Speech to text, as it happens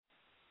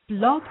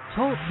Blog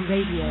Talk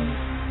Radio.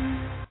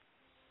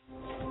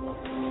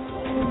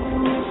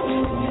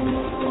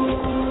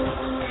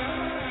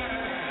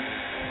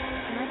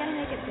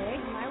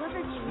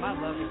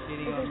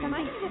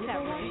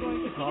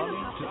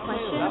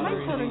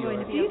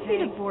 Do you see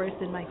divorce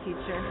in my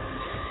future?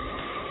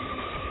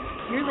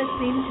 You're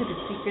listening to The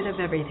Secret of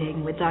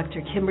Everything with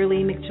Dr.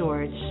 Kimberly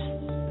McGeorge.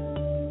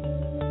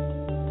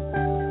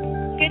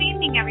 Good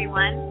evening,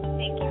 everyone.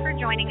 Thank you for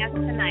joining us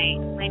tonight.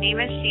 My name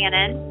is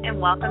Shannon, and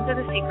welcome to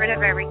The Secret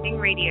of Everything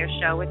radio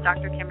show with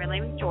Dr.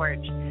 Kimberly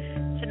McGeorge.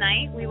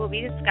 Tonight, we will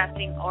be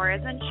discussing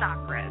auras and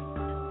chakras.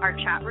 Our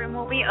chat room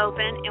will be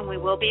open, and we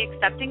will be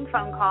accepting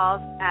phone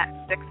calls at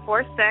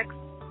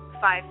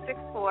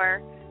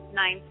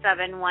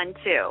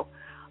 646-564-9712.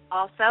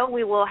 Also,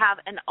 we will have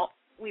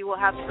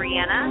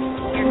Brianna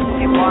here to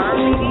do aura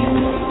readings,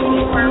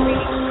 for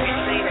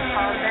anybody that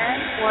calls in,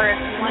 or if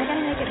you want to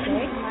make it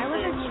big,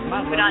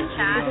 put on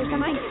chat, you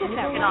can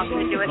also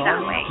do it that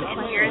way.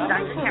 And here is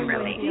Dr.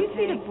 Kimberly. Do you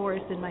see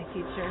divorce in my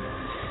future?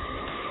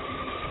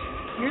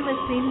 You're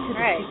listening to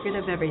The Secret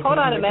of Everything.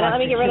 Hold on a minute. Let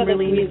me get rid of the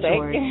music.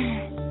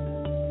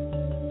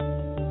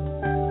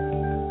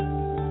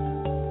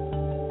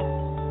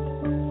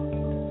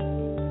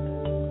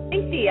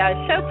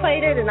 Show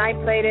played it, and I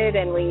played it,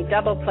 and we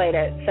double played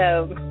it,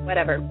 so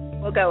whatever.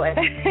 We'll go with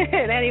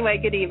it. Anyway,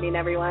 good evening,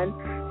 everyone.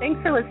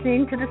 Thanks for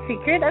listening to The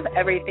Secret of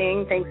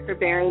Everything. Thanks for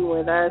bearing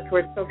with us.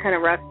 We're still kind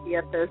of rusty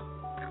at this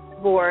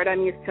board.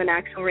 I'm used to an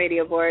actual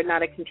radio board,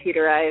 not a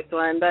computerized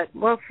one, but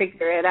we'll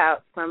figure it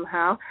out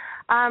somehow.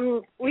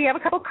 We have a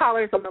couple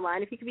callers on the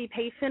line. If you could be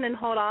patient and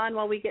hold on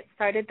while we get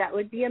started, that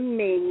would be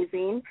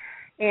amazing.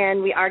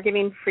 And we are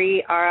giving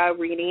free aura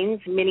readings,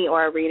 mini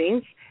aura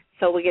readings.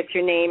 So we'll get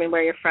your name and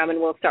where you're from,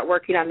 and we'll start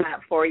working on that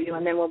for you,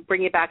 and then we'll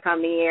bring you back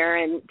on the air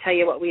and tell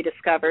you what we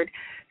discovered.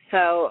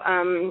 So,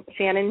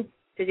 Shannon,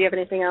 did you have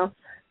anything else?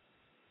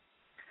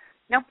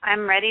 Nope,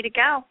 I'm ready to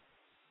go.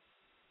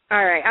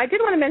 All right. I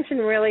did want to mention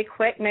really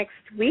quick,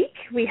 next week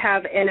we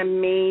have an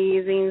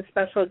amazing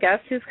special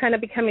guest who's kind of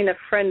becoming a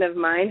friend of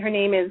mine. Her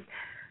name is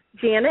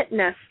Janet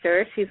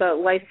Nestor. She's a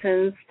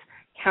licensed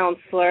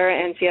counselor,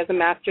 and she has a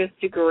master's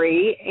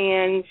degree,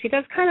 and she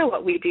does kind of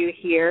what we do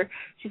here.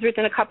 She's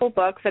written a couple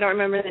books. I don't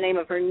remember the name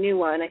of her new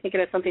one. I think it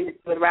has something to do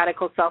with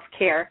radical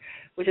self-care,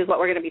 which is what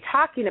we're going to be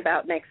talking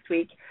about next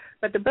week.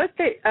 But the book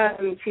that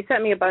she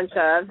sent me a bunch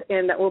of,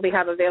 and that will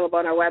have available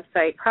on our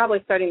website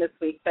probably starting this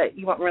week, but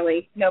you won't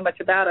really know much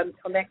about it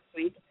until next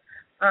week,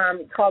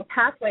 called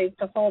Pathways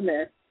to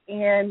Wholeness.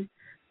 And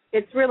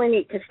it's really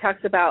neat because she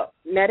talks about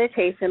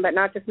meditation, but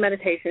not just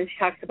meditation. She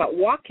talks about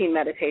walking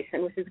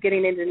meditation, which is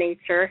getting into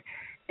nature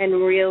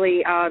and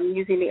really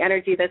using the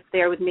energy that's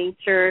there with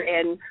nature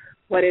and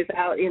what is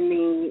out in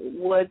the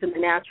woods and the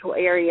natural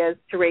areas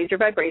to raise your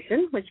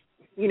vibration, which,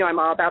 you know, I'm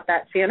all about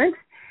that, Shannon.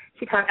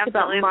 She talks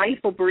about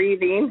mindful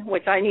breathing,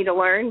 which I need to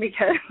learn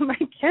because my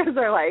kids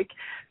are like,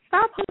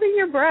 stop holding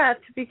your breath,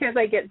 because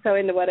I get so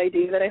into what I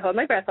do that I hold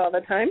my breath all the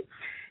time.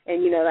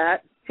 And you know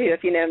that, too,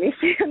 if you know me,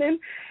 Shannon.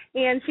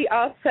 And she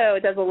also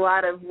does a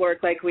lot of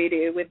work like we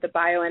do with the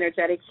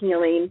bioenergetic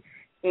healing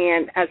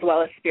and as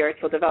well as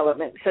spiritual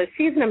development. So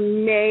she's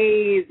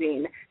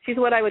she's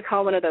what I would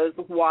call one of those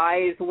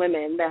wise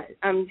women that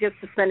just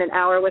to spend an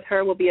hour with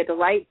her will be a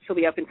delight. She'll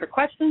be open for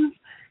questions.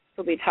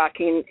 She'll be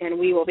talking, and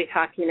we will be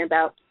talking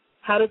about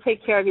how to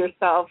take care of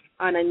yourself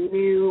on a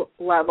new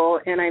level,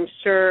 and I'm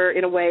sure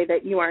in a way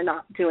that you are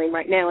not doing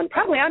right now, and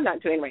probably I'm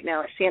not doing right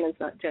now, or Shannon's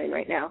not doing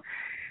right now.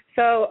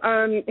 So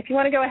if you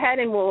want to go ahead,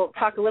 and we'll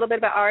talk a little bit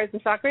about auras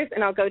and chakras,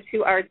 and I'll go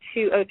to our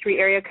 203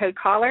 area code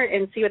caller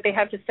and see what they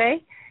have to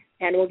say,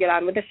 and we'll get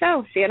on with the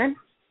show. Shannon?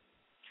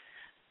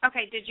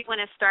 Okay, did you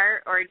want to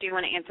start, or do you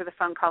want to answer the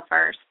phone call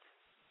first?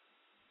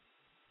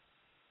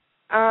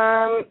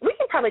 We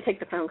can probably take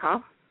the phone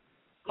call.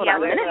 Hold on a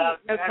minute.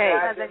 Okay.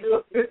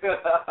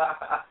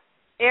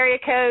 Area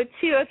code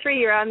 203,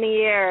 you're on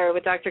the air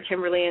with Dr.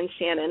 Kimberly and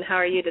Shannon. How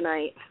are you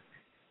tonight?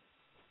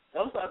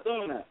 Don't stop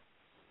doing that.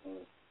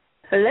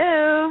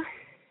 Hello?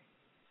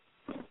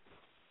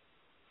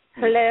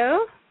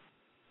 Hello?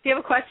 Do you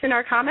have a question or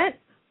a comment?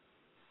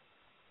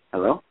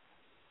 Hello?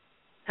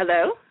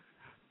 Hello?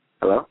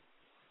 Hello?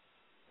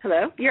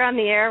 Hello? You're on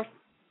the air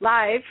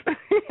live.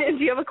 Do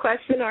you have a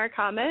question or a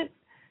comment?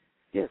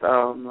 Yes, I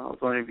was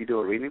wondering if you do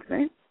a reading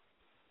thing.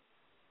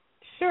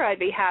 Sure, I'd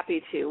be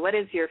happy to. What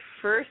is your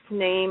first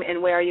name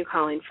and where are you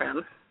calling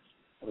from?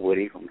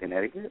 Woody from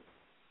Connecticut.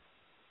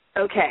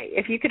 Okay,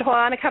 if you could hold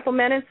on a couple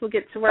minutes, we'll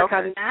get to work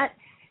on that,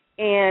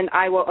 and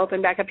I will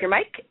open back up your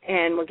mic,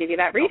 and we'll give you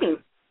that reading.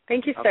 Okay.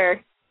 Thank you,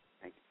 sir.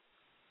 Thank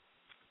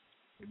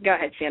you. Go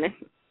ahead, Shannon.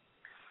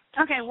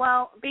 Okay,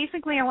 well,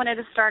 basically I wanted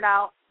to start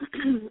out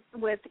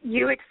with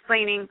you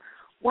explaining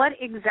what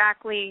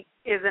exactly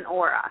is an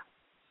aura.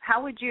 How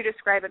would you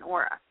describe an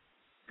aura?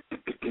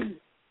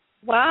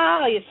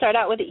 Wow, you start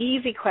out with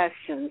easy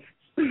questions.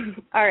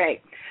 All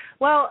right.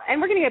 Well, and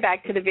we're going to go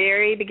back to the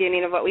very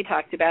beginning of what we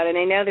talked about, and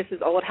I know this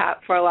is old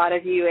hat for a lot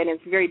of you, and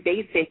it's very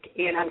basic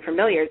and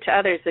unfamiliar to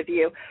others of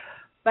you.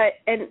 But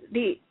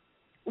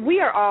we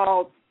are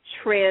all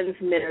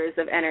transmitters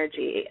of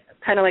energy,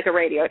 kind of like a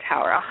radio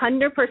tower.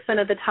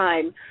 100% of the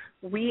time,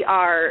 we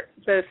are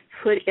both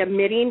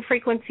emitting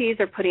frequencies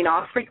or putting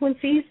off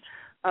frequencies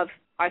of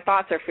our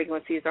thoughts are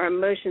frequencies, our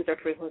emotions are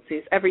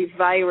frequencies, every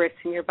virus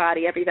in your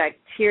body, every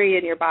bacteria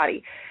in your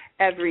body,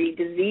 every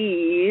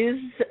disease,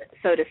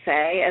 so to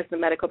say, as the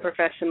medical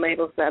profession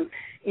labels them,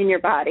 in your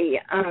body,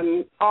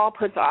 all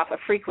puts off a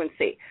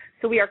frequency.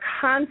 So we are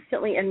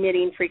constantly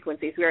emitting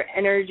frequencies. We are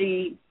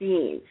energy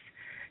beings.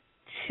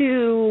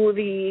 To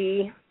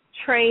the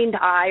trained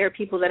eye or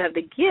people that have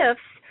the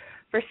gifts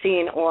for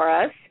seeing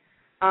auras,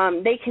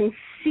 they can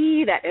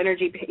see that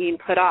energy being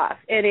put off.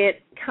 And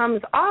it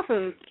comes off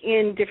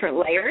in different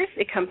layers.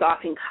 It comes off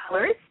in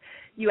colors.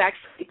 You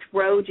actually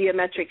grow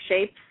geometric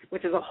shapes,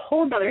 which is a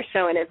whole other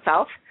show in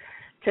itself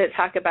to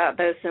talk about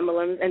those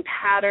symbols and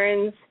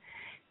patterns.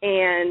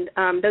 And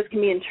those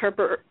can be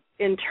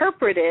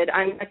interpreted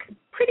on a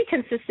pretty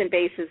consistent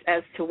basis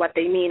as to what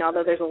they mean,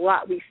 although there's a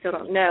lot we still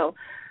don't know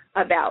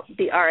about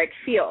the auric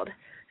field.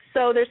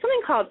 So there's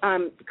something called,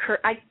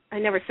 I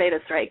never say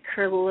this right,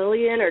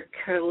 Kirlian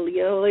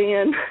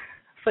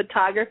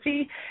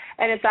photography,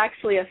 and it's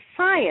actually a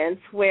science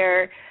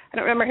where, I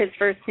don't remember his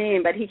first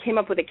name, but he came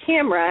up with a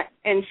camera,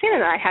 and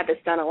Shannon and I had this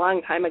done a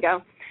long time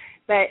ago,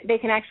 but they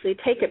can actually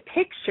take a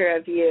picture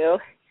of you,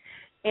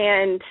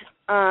 and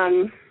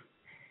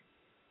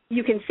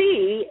you can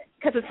see,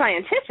 because it's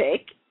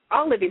scientific,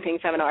 all living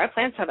things have an aura,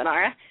 plants have an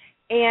aura,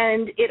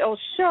 and it'll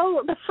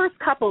show the first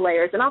couple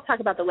layers, and I'll talk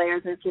about the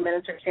layers in a few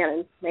minutes, or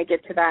Shannon may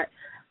get to that.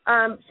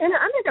 Shannon,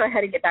 I'm going to go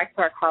ahead and get back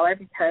to our caller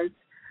because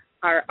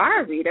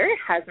our reader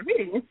has a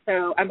reading,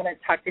 so I'm going to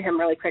talk to him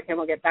really quick, and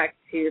we'll get back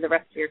to the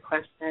rest of your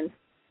question.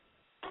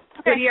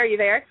 Okay. Woody, are you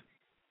there?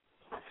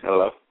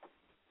 Hello?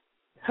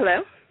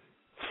 Hello?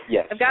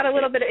 Yes. I've got a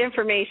little bit of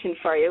information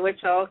for you, which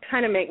will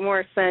kind of make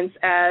more sense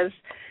as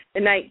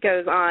the night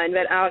goes on,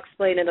 but I'll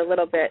explain it a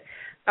little bit.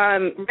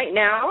 Right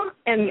now,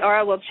 and the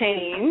aura will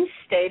change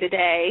day to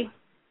day,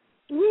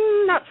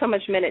 not so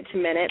much minute to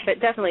minute, but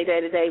definitely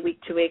day to day,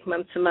 week to week,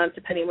 month to month,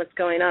 depending on what's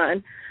going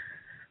on.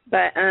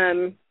 But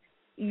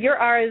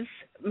your aura is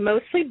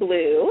mostly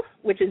blue,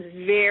 which is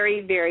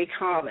very, very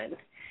common.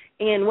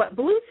 And what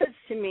blue says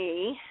to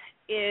me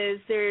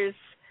is there's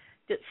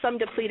some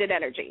depleted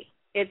energy.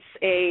 It's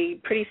a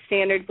pretty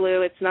standard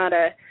blue. It's not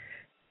a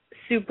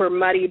super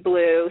muddy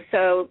blue.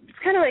 So it's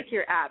kind of like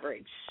your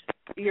average.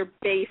 Your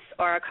base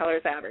aura color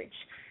is average.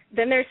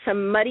 Then there's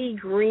some muddy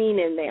green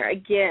in there.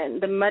 Again,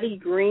 the muddy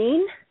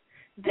green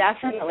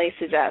definitely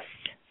suggests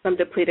some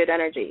depleted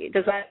energy.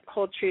 Does that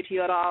hold true to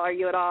you at all? Are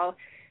you at all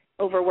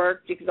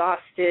overworked,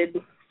 exhausted,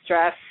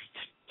 stressed,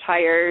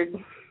 tired?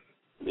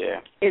 Yeah.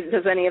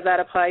 Does any of that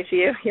apply to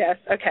you? Yes.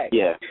 Okay.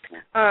 Yeah.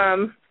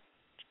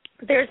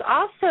 There's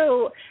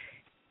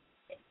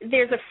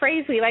a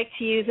phrase we like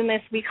to use in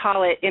this. We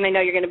call it, and I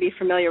know you're going to be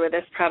familiar with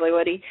this probably,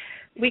 Woody,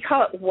 we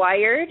call it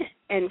wired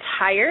and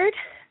tired.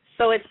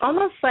 So it's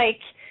almost like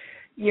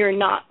you're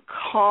not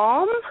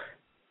calm,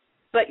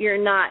 but you're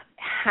not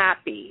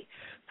happy.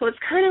 So it's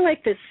kind of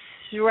like this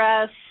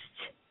stressed,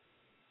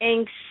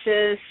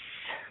 anxious,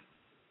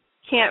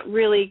 can't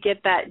really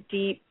get that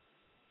deep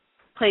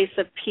place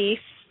of peace.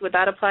 Would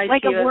that apply to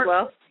you as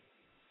well?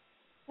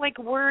 Like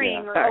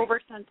worrying or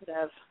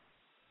oversensitive.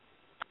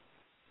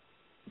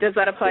 Does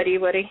that apply to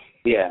you, Woody?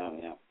 Yeah.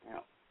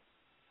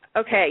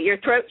 Okay, your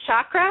throat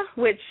chakra,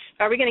 which,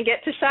 are we going to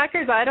get to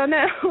chakras? I don't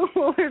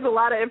know. There's a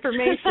lot of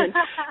information.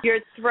 Your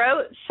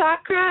throat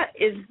chakra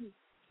is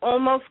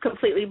almost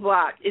completely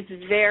blocked. It's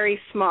very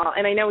small.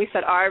 And I know we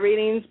said aura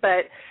readings,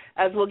 but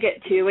as we'll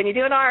get to, when you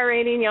do an aura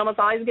reading, you almost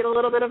always get a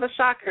little bit of a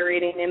chakra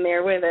reading in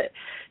there with it.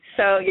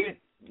 So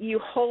you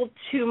hold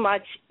too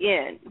much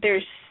in.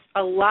 There's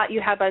a lot you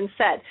have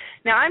unsaid.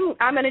 Now,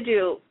 I'm going to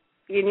do,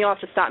 and you'll have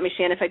to stop me,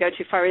 Shannon, if I go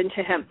too far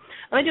into him.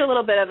 I'm going to do a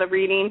little bit of a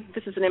reading.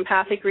 This is an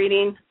empathic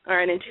reading or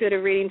an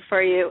intuitive reading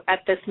for you at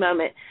this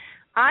moment.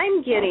 I'm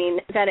getting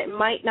that it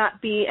might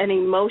not be an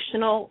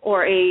emotional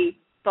or a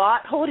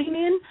thought holding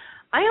in.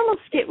 I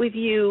almost get with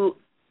you,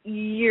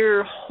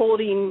 you're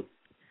holding,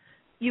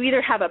 you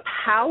either have a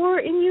power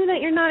in you that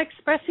you're not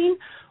expressing,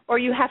 or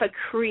you have a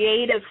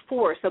creative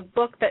force, a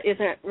book that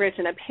isn't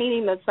written, a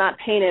painting that's not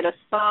painted, a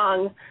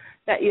song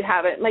that you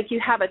haven't, like you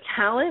have a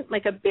talent,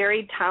 like a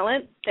buried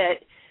talent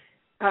that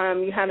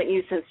you haven't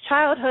used since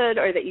childhood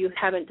or that you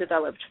haven't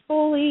developed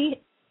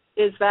fully.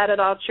 Is that at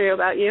all true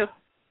about you?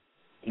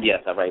 Yes,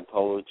 I write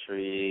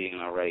poetry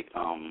and I write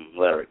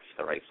lyrics.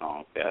 I write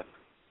songs, yes.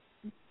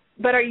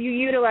 But are you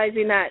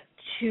utilizing that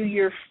to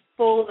your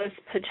fullest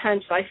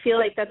potential? I feel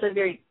like that's a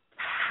very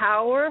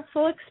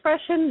powerful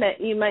expression, that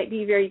you might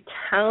be very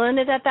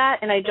talented at that,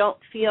 and I don't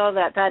feel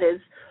that that is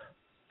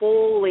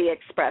fully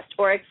expressed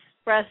or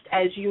expressed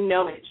as you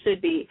know it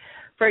should be.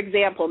 For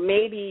example,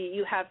 maybe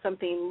you have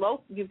something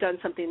you've done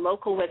something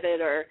local with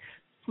it or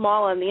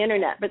small on the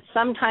internet, but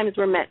sometimes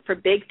we're meant for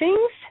big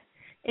things,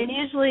 and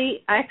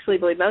usually, I actually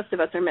believe most of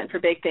us are meant for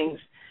big things.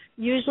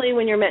 Usually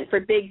when you're meant for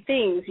big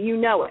things, you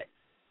know it.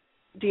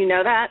 Do you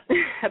know that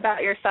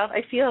about yourself?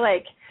 I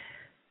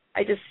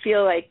just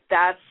feel like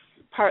that's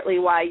partly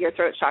why your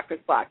throat chakra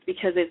is blocked,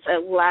 because it's a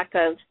lack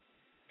of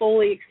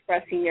fully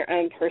expressing your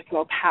own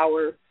personal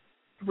power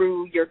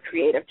through your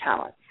creative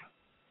talents.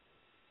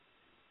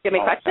 Do you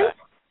have any questions?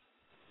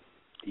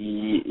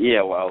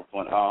 Yeah, well,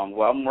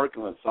 I'm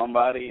working with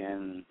somebody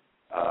and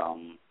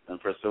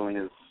pursuing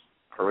his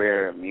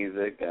career in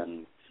music,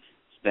 and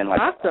it's been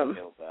like awesome. I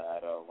feel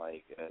bad, or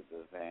like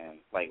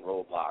like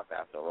roadblocks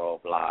after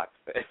roadblocks.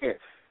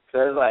 So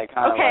it's like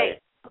kind of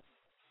like.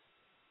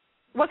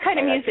 What kind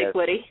of music,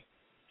 Woody?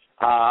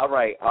 I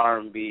write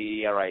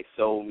R&B. I write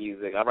soul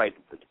music. I write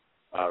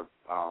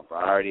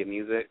variety of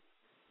music.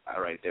 I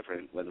write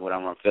different what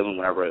I'm feeling,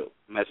 whatever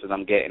message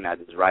I'm getting. I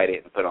just write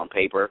it and put it on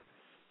paper.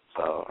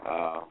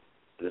 So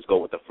just go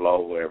with the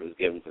flow, wherever it's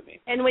given to me.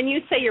 And when you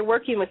say you're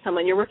working with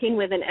someone, you're working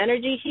with an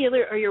energy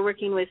healer, or you're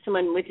working with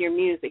someone with your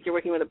music? You're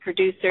working with a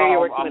producer, you're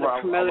working with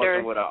a promoter?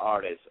 I'm working with an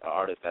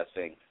artist that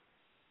sings.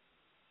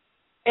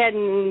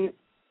 And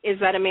is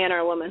that a man or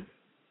a woman?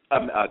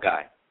 A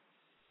guy.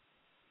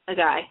 A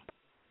guy.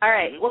 All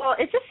right. Well,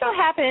 it just so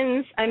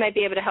happens I might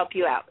be able to help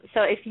you out.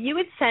 So if you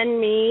would send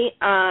me,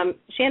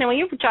 Shannon, will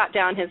you jot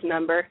down his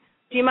number?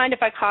 Do you mind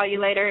if I call you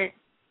later?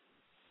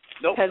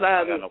 Nope. Because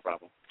I got no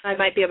problem. I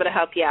might be able to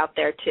help you out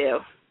there, too.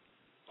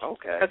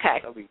 Okay.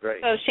 That'll be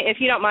great. So if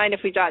you don't mind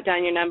if we jot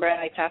down your number, I'd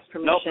like to ask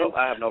permission. Nope,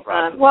 I have no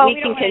problem.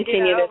 We can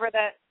continue over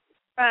the.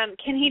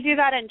 Can he do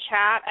that in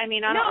chat? I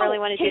mean, I don't really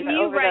want to do that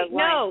over the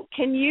line. No,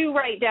 can you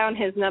write down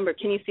his number?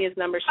 Can you see his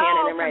number,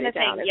 Shannon, and write it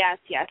down? Yes.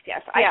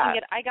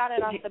 I got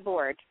it off the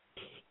board.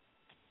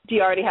 Do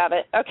you already have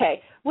it?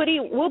 Okay. Woody,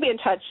 we'll be in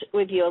touch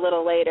with you a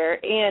little later.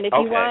 And if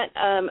you want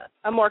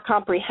a more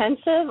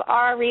comprehensive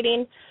aura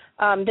reading,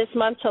 this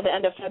month till the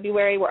end of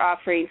February, we're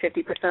offering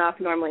 50% off.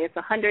 Normally it's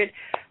 $100.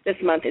 This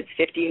month it's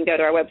 $50. You can go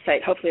to our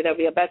website. Hopefully there'll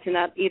be a button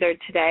up either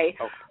today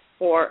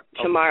or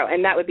tomorrow,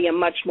 and that would be a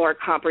much more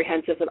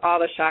comprehensive with all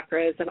the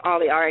chakras and all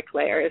the auric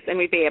layers, and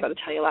we'd be able to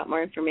tell you a lot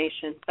more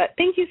information. But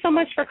thank you so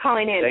much for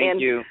calling in. Thank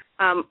you.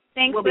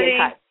 Thanks, we'll be in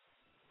touch.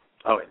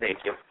 Oh, thank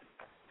you.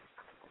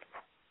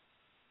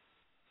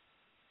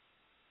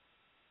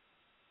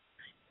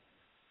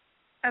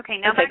 Okay,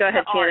 now back go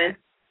ahead, to Shannon.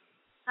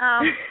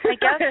 I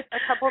guess a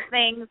couple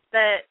things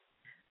that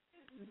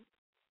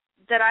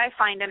I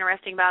find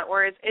interesting about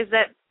auras is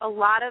that a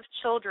lot of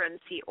children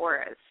see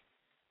auras,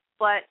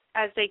 but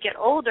as they get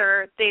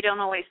older, they don't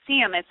always see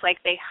them. It's like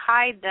they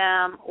hide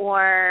them,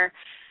 or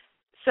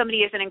somebody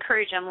isn't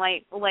encouraging them,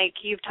 like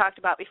you've talked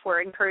about before,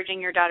 encouraging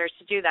your daughters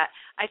to do that.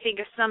 I think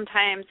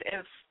sometimes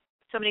if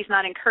somebody's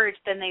not encouraged,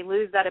 then they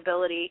lose that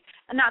ability.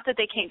 And not that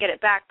they can't get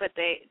it back, but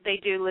they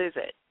do lose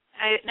it.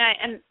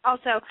 And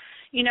also,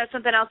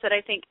 something else that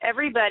I think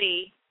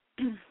everybody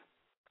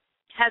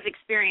has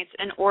experienced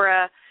an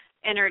aura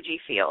energy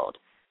field.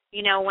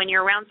 When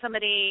you're around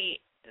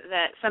somebody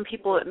that some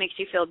people, it makes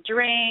you feel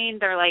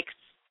drained. They're like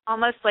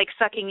almost like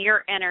sucking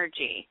your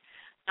energy.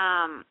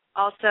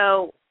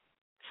 Also,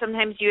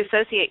 sometimes you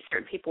associate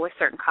certain people with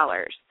certain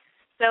colors.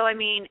 So, I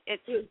mean,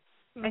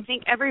 I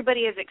think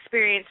everybody has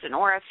experienced an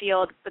aura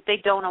field, but they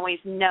don't always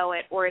know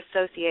it or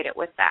associate it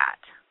with that.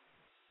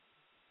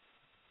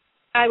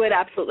 I would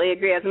absolutely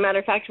agree. As a matter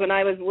of fact, when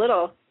I was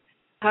little,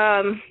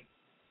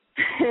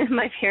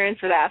 my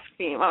parents would ask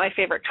me what my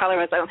favorite color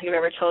was. I don't think I've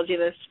ever told you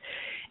this.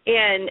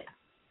 And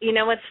you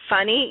know what's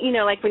funny?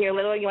 Like when you're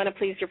little, you want to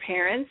please your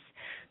parents.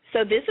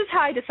 So this is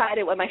how I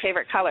decided what my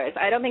favorite color is.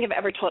 I don't think I've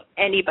ever told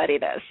anybody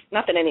this.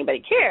 Not that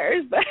anybody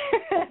cares, but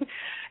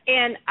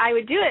and I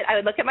would do it. I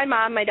would look at my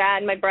mom, my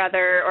dad, my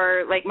brother,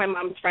 or like my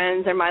mom's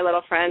friends or my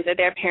little friends or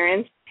their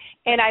parents,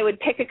 and I would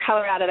pick a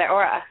color out of their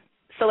aura.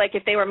 So, like,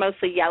 if they were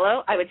mostly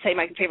yellow, I would say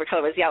my favorite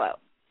color was yellow.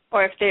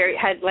 Or if they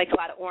had, like, a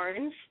lot of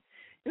orange.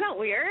 Isn't that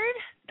weird?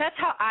 That's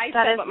how I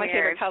said what my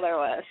favorite color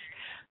was.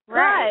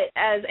 Right. But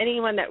as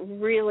anyone that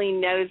really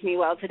knows me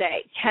well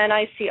today, can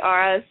I see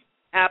auras?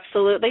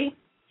 Absolutely.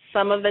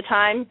 Some of the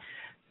time.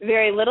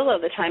 Very little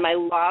of the time. I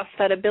lost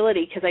that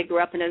ability because I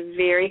grew up in a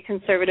very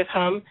conservative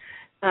home.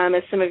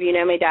 As some of you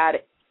know, my dad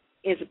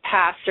is a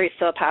pastor. He's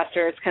still a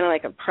pastor. It's kind of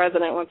like a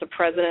president, once a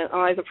president,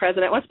 always a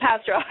president, once a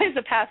pastor, always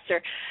a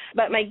pastor.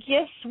 But my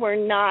gifts were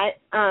not,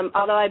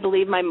 although I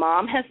believe my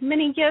mom has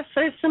many gifts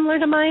that are similar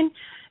to mine,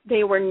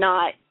 they were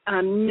not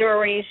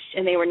nourished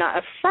and they were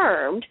not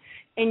affirmed.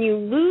 And you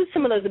lose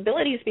some of those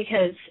abilities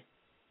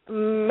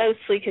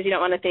mostly because you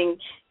don't want to think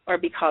or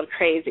be called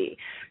crazy.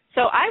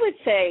 So I would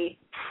say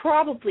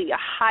probably a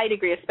high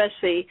degree,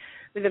 especially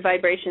with the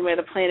vibration where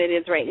the planet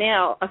is right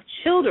now, of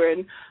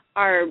children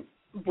are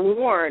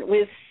born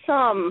with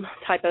some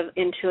type of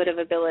intuitive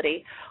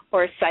ability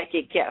or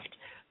psychic gift.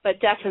 But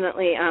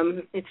definitely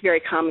it's very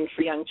common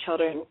for young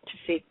children to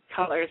see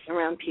colors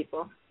around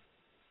people.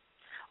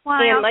 Well,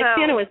 and like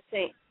Shannon was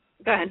saying,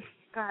 go ahead.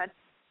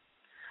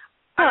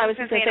 Oh, I was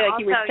just going to say, like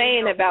you were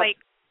saying about...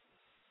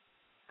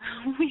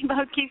 we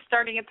both keep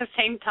starting at the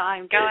same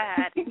time. Go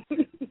ahead.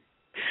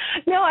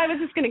 No, I was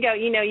just going to go,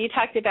 you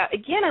talked about,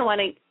 again,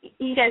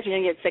 you guys are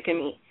going to get sick of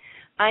me.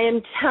 I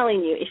am telling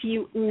you, if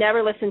you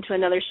never listen to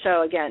another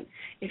show again,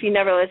 if you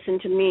never listen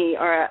to me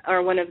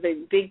or one of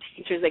the big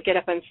teachers that get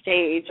up on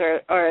stage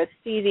or a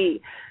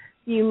CD,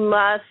 You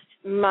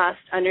must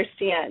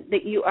understand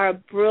that you are a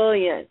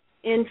brilliant,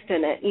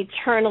 infinite,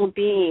 eternal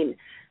being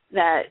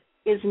that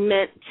is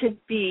meant to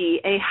be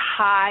a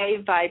high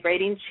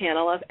vibrating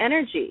channel of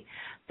energy.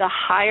 The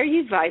higher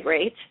you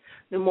vibrate,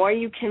 the more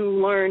you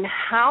can learn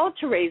how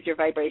to raise your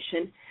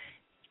vibration,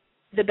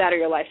 the better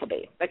your life will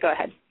be. But go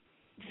ahead.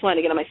 Just wanted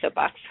to get on my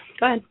soapbox.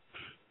 Go ahead.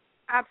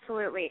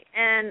 Absolutely.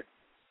 And,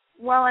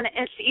 well, and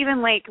it's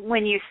even like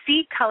when you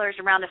see colors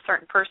around a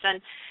certain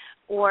person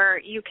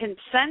or you can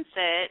sense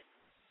it,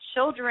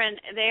 children,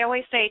 they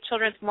always say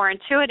children's more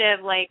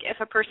intuitive, like if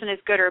a person is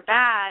good or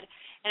bad.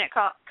 And it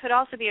could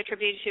also be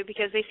attributed to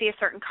because they see a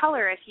certain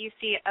color. If you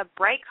see a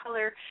bright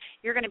color,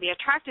 you're going to be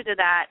attracted to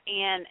that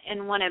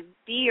and want to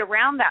be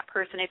around that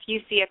person. If you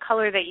see a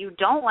color that you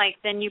don't like,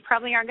 then you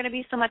probably aren't going to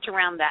be so much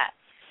around that.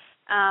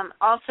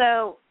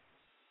 Also,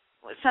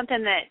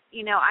 something that,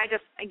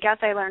 I guess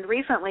I learned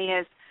recently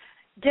is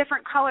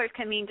different colors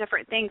can mean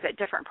different things at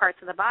different parts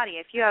of the body.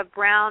 If you have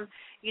brown,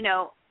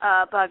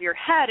 above your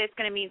head, it's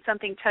going to mean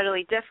something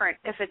totally different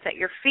if it's at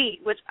your feet,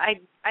 which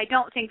I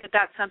don't think that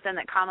that's something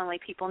that commonly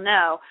people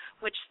know,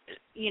 which,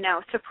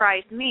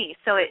 surprised me.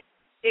 So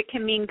it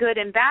can mean good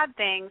and bad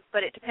things,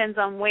 but it depends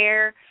on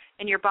where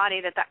in your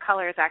body that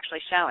color is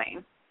actually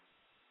showing.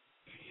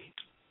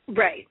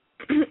 Right.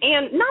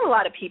 And not a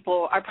lot of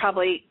people are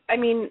probably,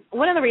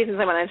 one of the reasons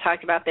I want to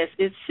talk about this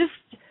is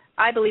just,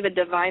 I believe, a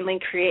divinely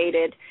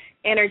created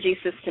energy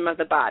system of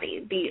the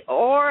body. The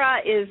aura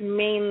is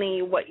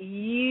mainly what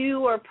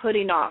you are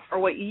putting off or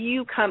what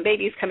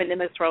babies come into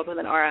this world with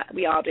an aura.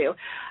 We all do.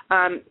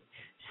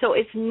 So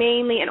it's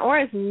mainly, an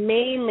aura is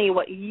mainly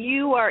what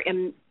you are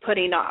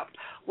putting off.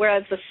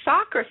 Whereas the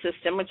chakra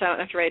system, which I don't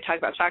have to really talk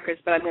about chakras,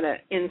 but I'm going to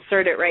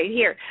insert it right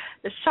here.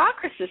 The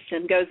chakra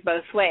system goes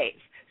both ways.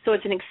 So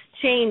it's an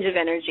exchange of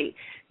energy.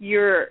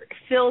 You're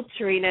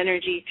filtering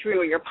energy through,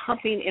 or you're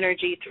pumping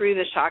energy through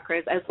the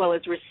chakras, as well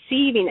as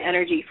receiving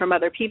energy from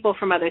other people,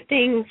 from other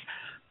things,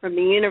 from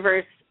the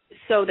universe.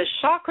 So the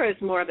chakra is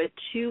more of a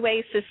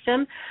two-way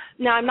system.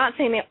 Now, I'm not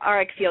saying the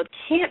auric field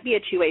can't be a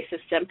two-way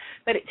system,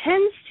 but it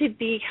tends to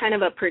be kind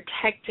of a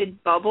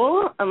protected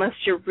bubble unless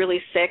you're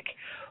really sick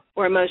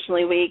or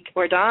emotionally weak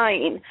or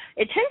dying.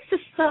 It tends to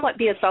somewhat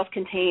be a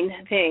self-contained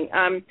thing.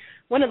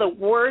 One of the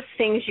worst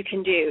things you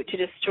can do to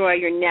destroy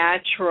your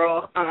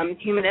natural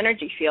human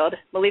energy field,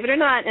 believe it or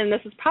not, and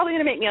this is probably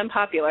going to make me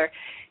unpopular,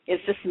 is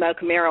to smoke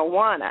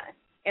marijuana.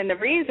 And the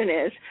reason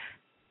is,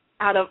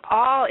 out of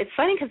all, it's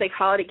funny because they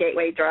call it a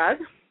gateway drug,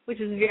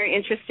 which is very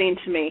interesting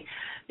to me,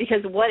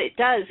 because what it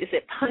does is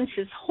it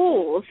punches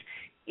holes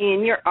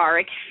in your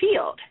auric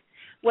field.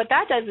 What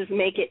that does is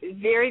make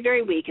it very,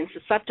 very weak and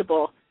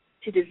susceptible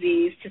to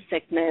disease, to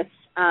sickness,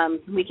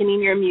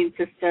 weakening your immune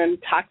system,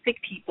 toxic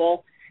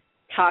people,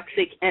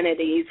 toxic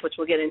entities, which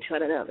we'll get into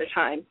at another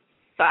time.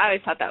 So I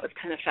always thought that was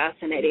kind of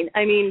fascinating.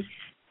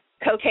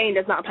 Cocaine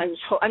does not punch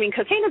holes.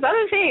 Cocaine is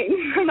other things.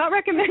 I'm not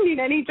recommending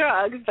any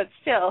drugs, but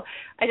still,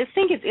 I just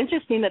think it's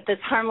interesting that this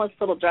harmless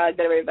little drug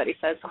that everybody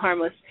says is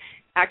harmless,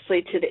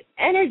 actually to the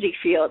energy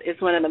field is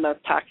one of the most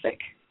toxic.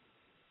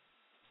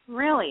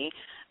 Really?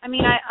 I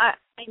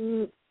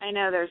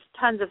know there's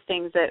tons of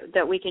things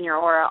that weaken your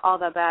aura, all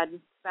the bad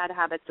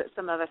habits that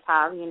some of us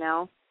have,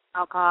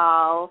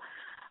 alcohol,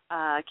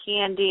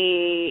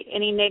 candy,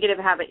 any negative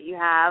habit you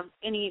have,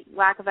 any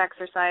lack of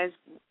exercise,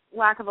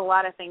 lack of a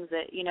lot of things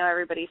that,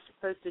 everybody's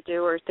supposed to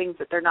do or things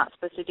that they're not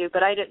supposed to do.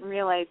 But I didn't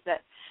realize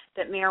that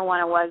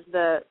marijuana was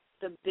the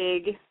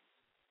big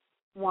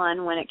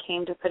one when it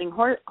came to putting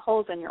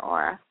holes in your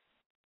aura.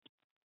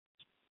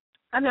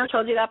 I've never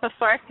told you that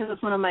before because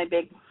it's one of my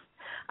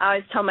I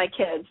always tell my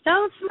kids,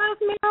 don't smoke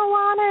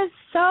marijuana, it's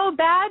so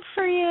bad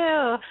for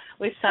you,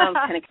 which sounds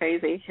kind of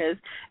crazy because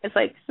it's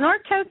like,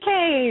 snort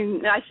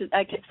cocaine.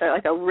 I could start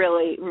like a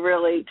really,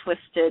 really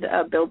twisted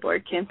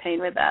billboard campaign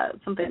with that,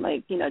 something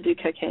like, do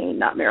cocaine,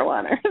 not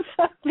marijuana.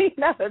 So,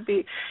 that would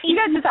be, you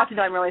guys just have to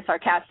know I'm really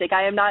sarcastic.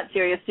 I am not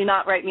serious. Do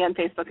not write me on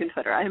Facebook and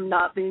Twitter. I am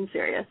not being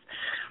serious.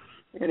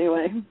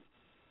 Anyway.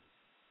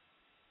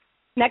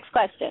 Next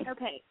question.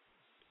 Okay.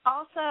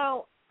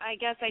 Also, I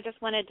guess I just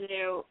wanted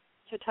to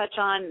touch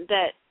on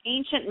that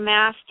ancient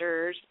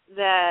masters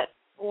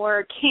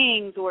or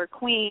kings or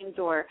queens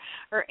or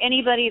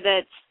anybody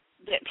that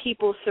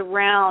people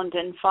surround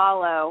and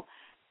follow,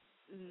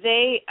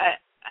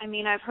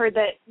 I've heard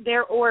that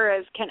their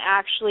auras can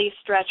actually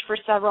stretch for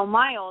several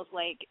miles,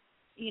 like,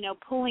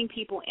 pulling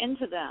people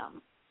into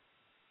them.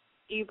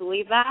 Do you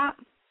believe that?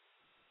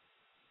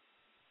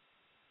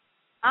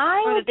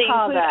 I would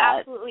call that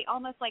absolutely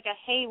almost like a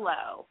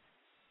halo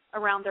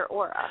around their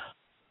aura.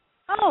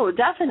 Oh,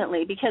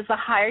 definitely, because the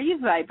higher you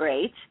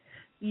vibrate,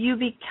 you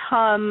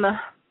become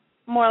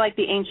more like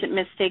the ancient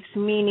mystics,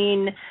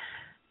 meaning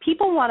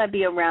people want to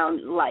be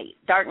around light.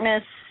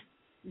 Darkness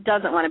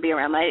doesn't want to be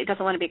around light. It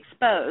doesn't want to be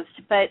exposed.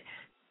 But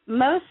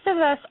most of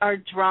us are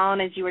drawn,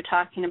 as you were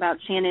talking about,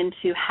 Shannon,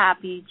 to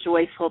happy,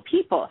 joyful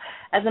people.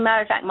 As a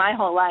matter of fact, my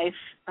whole life,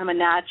 I'm a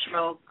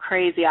natural,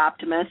 crazy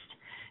optimist.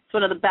 It's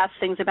one of the best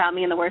things about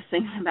me and the worst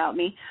things about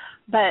me.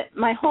 But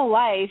my whole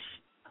life,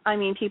 I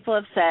mean, people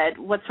have said,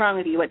 what's wrong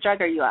with you? What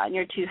drug are you on?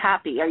 You're too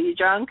happy. Are you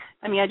drunk?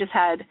 I mean, I just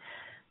had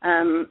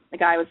a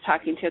guy I was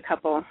talking to a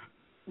couple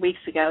weeks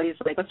ago. He's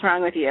like, what's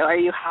wrong with you? Are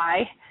you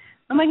high?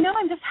 I'm like, no,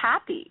 I'm just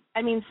happy.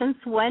 I mean, since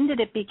when did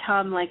it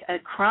become like a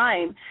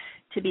crime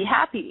to be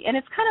happy? And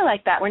it's kind of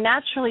like that. We're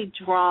naturally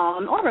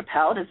drawn or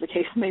repelled, as the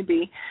case may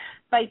be,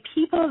 by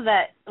people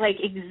that like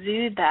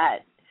exude that,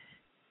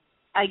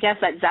 I guess,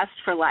 that zest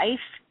for life,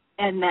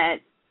 and that,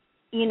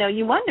 you know,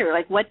 you wonder,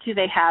 like, what do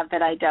they have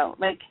that I don't?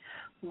 Like,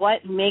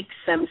 what makes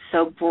them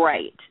so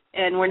bright?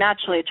 And we're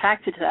naturally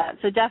attracted to that.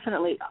 So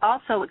definitely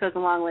also what goes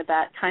along with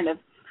that kind of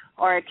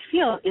auric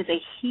field is a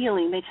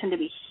healing. They tend to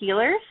be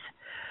healers.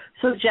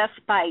 So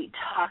just by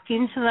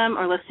talking to them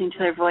or listening to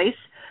their voice,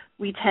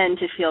 we tend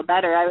to feel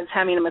better. I was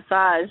having a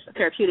massage, a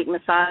therapeutic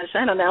massage,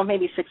 I don't know,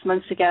 maybe 6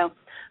 months ago,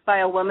 by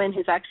a woman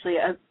who's actually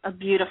a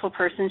beautiful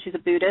person. She's a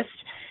Buddhist,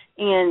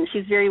 and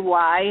she's very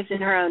wise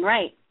in her own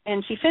right.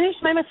 And she finished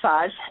my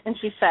massage, and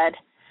she said,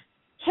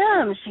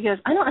 Kim, she goes,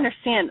 I don't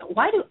understand.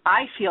 Why do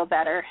I feel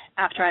better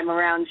after I'm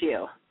around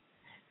you?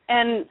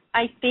 And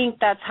I think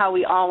that's how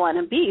we all want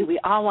to be. We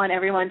all want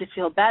everyone to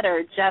feel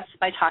better just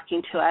by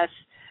talking to us,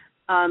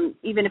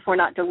 even if we're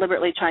not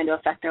deliberately trying to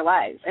affect their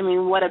lives. I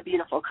mean, what a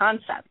beautiful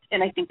concept.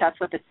 And I think that's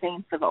what the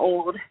saints of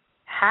old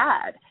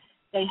had.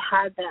 They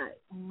had that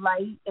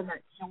light and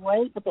that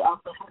joy, but they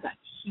also had that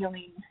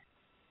healing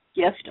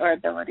gift or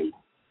ability,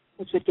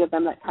 which would give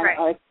them that kind of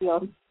auric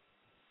field.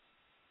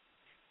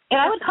 And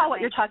I would call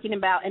what you're talking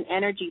about an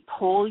energy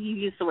pull. You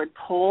use the word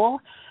pull.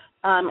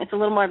 It's a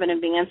little more of an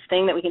advanced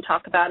thing that we can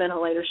talk about in a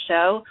later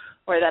show,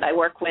 or that I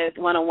work with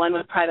one-on-one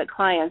with private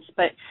clients.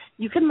 But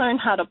you can learn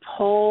how to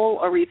pull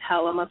or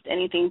repel almost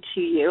anything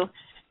to you,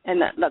 and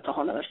that's a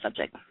whole other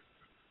subject.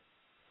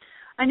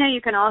 I know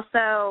you can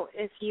also,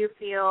 if you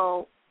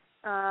feel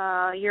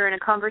you're in a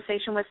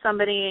conversation with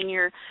somebody and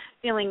you're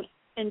feeling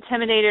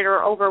intimidated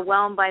or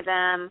overwhelmed by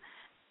them,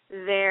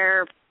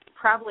 they're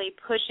probably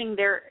pushing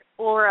their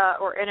aura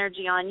or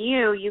energy on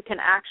you. You can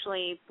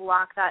actually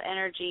block that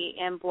energy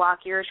and block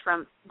yours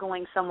from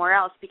going somewhere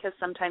else, because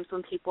sometimes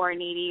when people are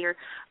needy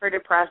or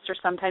depressed, or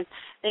sometimes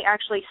they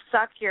actually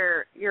suck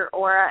your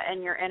aura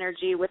and your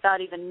energy without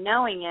even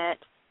knowing it,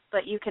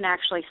 but you can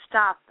actually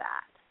stop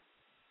that.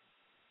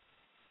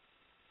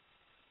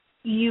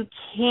 You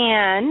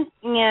can,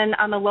 and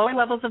on the lower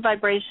levels of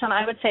vibration,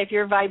 I would say if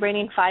you're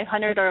vibrating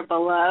 500 or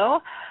below,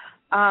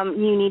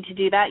 you need to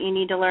do that. You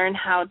need to learn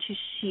how to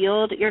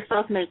shield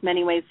yourself, and there's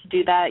many ways to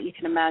do that. You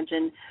can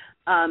imagine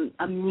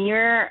a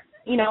mirror,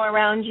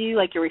 around you,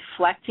 like you're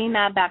reflecting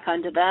that back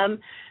onto them.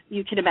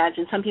 You can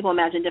imagine, some people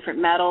imagine different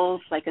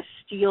metals, like a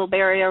steel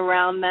barrier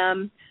around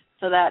them,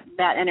 so that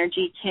that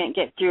energy can't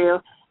get through.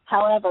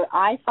 However,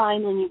 I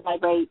find when you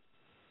vibrate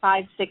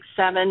 5, 6,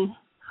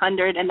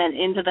 700 and then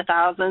into the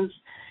thousands,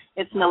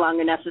 it's no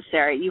longer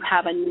necessary. You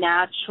have a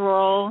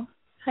natural,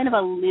 kind of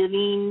a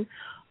living,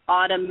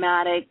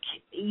 automatic,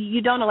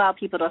 you don't allow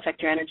people to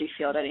affect your energy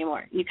field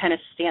anymore. You kind of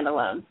stand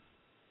alone.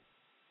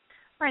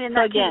 Right, and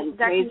so again,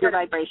 raise your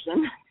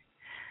vibration.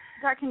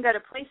 That can go to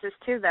places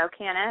too, though,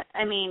 can it?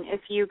 I mean, if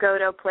you go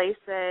to a place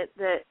that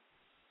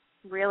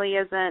really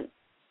isn't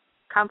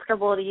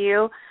comfortable to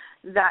you,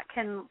 that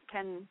can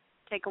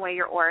take away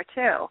your aura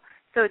too.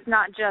 So it's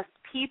not just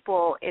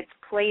people, it's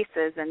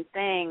places and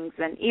things,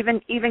 and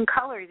even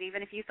colors.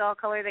 Even if you saw a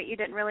color that you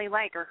didn't really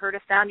like or heard a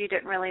sound you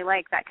didn't really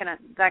like, that can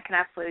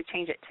absolutely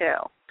change it too.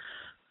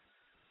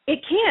 It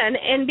can,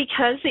 and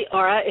because the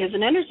aura is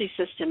an energy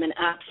system, and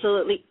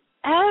absolutely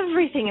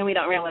everything, and we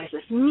don't realize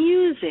this,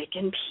 music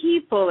and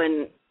people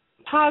and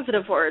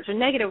positive words or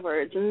negative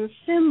words and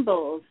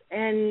symbols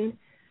and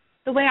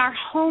the way our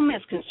home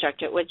is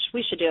constructed, which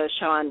we should do a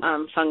show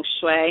on feng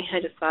shui. I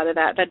just thought of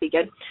that. That'd be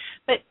good.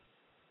 But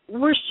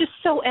we're just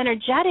so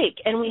energetic,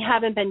 and we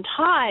haven't been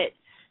taught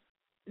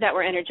that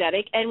we're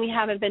energetic, and we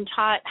haven't been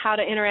taught how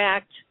to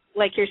interact,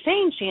 like you're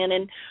saying,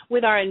 Shannon,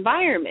 with our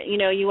environment.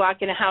 You walk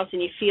in a house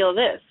and you feel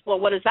this. Well,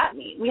 what does that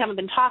mean? We haven't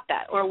been taught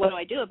that, or what do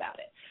I do about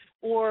it?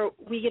 Or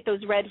we get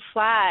those red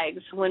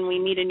flags when we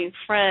meet a new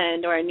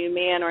friend or a new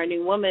man or a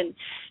new woman,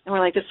 and we're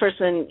like, this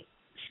person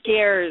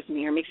scares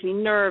me or makes me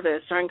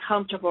nervous or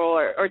uncomfortable,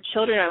 or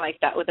children are like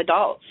that with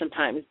adults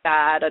sometimes,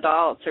 bad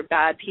adults or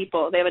bad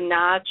people. They have a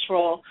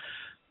natural,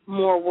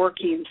 more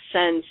working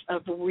sense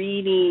of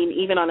reading,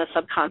 even on a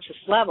subconscious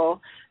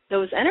level,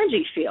 those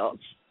energy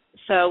fields.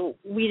 So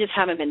we just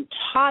haven't been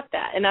taught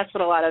that, and that's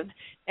what a lot of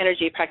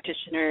energy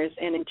practitioners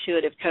and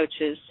intuitive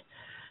coaches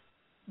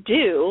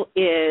do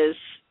is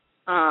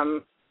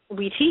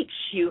we teach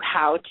you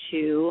how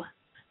to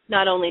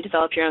not only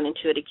develop your own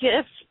intuitive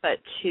gifts, but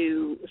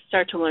to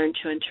start to learn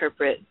to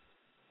interpret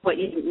what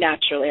you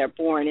naturally are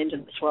born into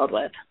this world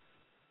with.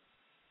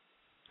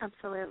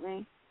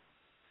 Absolutely.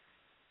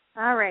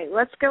 All right,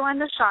 let's go on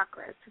to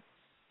chakras.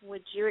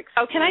 Would you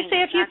explain? Oh, can I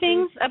say a few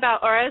things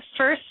about auras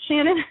first,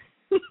 Shannon?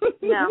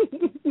 No.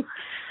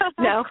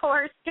 No? Of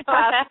course. Go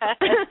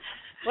ahead.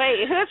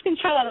 Wait, who has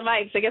control of the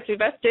mics? I guess we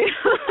best do.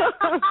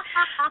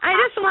 I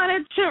just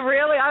wanted to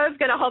I was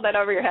going to hold that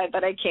over your head,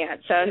 but I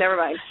can't, so never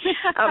mind.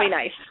 I'll be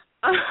nice.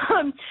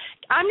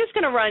 I'm just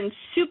going to run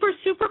super,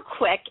 super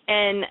quick,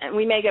 and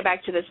we may go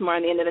back to this more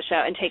on the end of the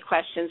show and take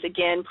questions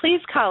again.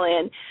 Please call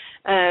in.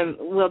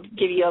 We'll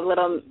give you a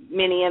little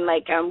mini and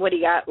what do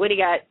you got? What do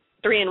you got?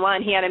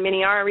 3-in-1. He had a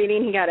mini aura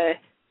reading. He got a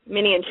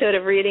mini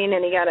intuitive reading,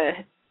 and he got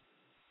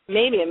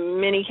maybe a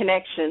mini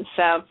connection.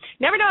 So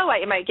never know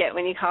what you might get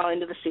when you call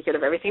into the Secret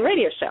of Everything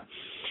radio show.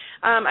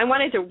 I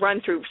wanted to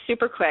run through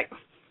super quick.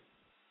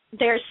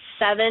 There's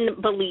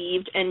 7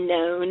 believed and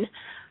known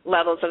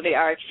levels of the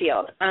auric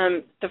field.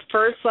 The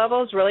first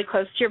level is really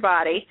close to your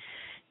body,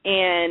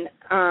 and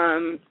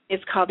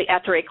it's called the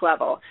etheric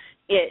level.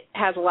 It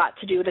has a lot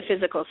to do with the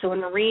physical. So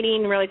when we're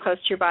reading really close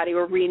to your body,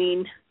 we're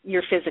reading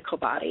your physical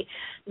body.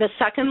 The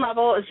second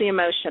level is the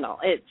emotional.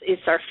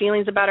 It's our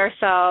feelings about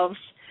ourselves.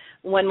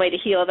 One way to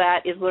heal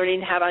that is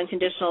learning to have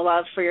unconditional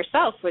love for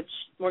yourself, which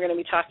we're going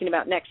to be talking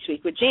about next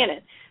week with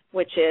Janet,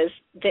 which is,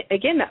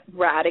 again, that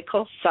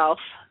radical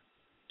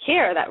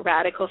self-care, that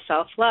radical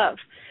self-love.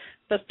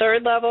 The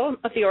third level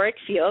of the auric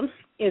field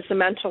is the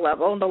mental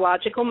level, the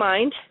logical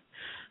mind.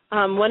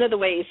 One of the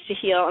ways to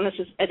heal, and this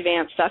is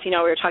advanced stuff, we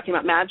were talking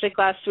about magic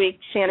last week,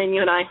 Shannon,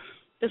 you and I,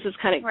 this is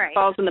kind of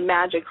falls in the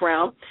magic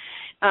realm.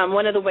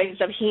 One of the ways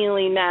of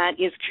healing that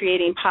is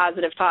creating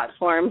positive thought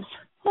forms,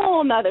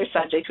 whole other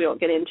subject we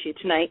won't get into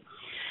tonight.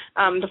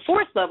 The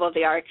fourth level of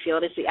the auric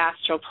field is the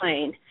astral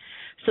plane.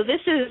 So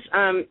this is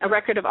a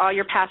record of all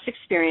your past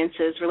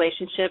experiences,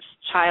 relationships,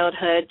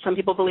 childhood. Some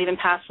people believe in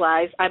past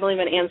lives. I believe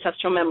in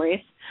ancestral memories.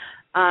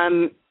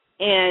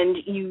 And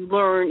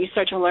you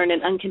start to learn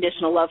an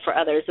unconditional love for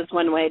others. Is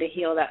one way to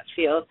heal that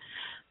field.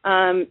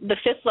 The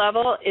fifth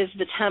level is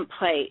the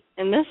template.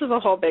 And this is a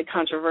whole big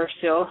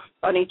controversial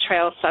bunny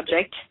trail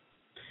subject.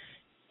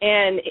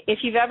 And if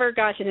you've ever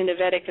gotten into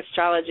Vedic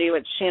astrology,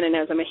 which Shannon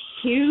knows I'm a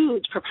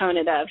huge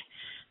proponent of,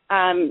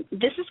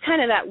 this is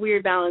kind of that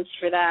weird balance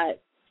for that.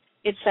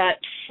 It's that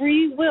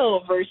free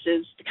will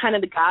versus kind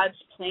of the God's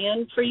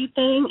plan for you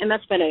thing, and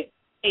that's been an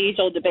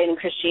age-old debate in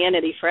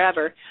Christianity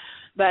forever.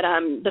 But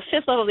the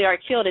fifth level of the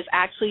auric field is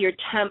actually your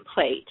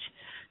template.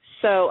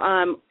 So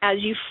as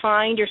you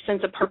find your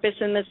sense of purpose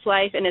in this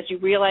life and as you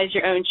realize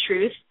your own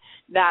truth,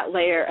 that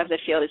layer of the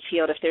field is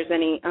healed if there's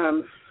any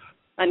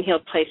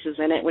unhealed places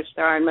in it, which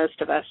there are in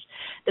most of us.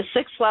 The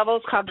sixth level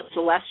is called the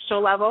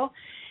celestial level,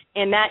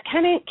 and that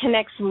kind of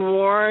connects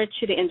more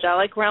to the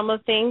angelic realm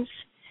of things.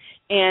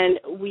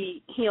 And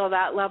we heal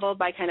that level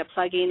by kind of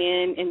plugging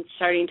in and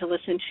starting to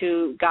listen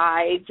to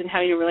guides and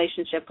having a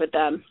relationship with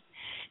them.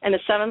 And the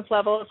seventh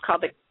level is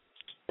called the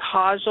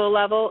causal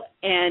level,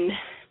 and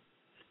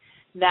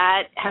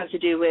that has to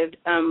do with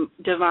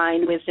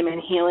divine wisdom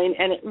and healing.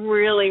 And it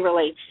really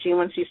relates to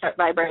once you start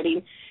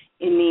vibrating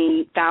in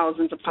the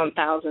thousands upon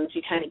thousands,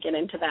 you kind of get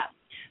into that.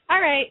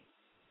 All right.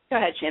 Go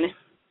ahead, Shannon.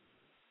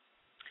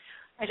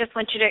 I just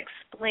want you to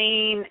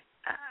explain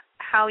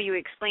how you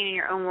explain in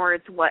your own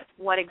words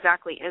what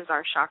exactly is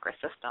our chakra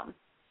system.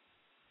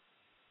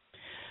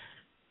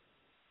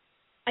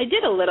 I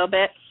did a little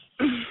bit.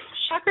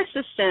 Chakra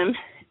system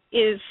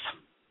it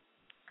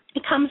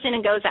comes in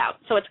and goes out.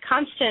 So it's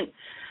constant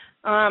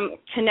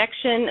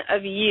connection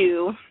of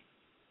you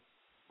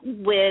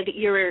with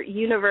your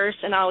universe,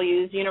 and I'll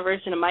use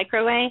universe in a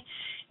micro way,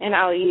 and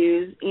I'll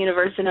use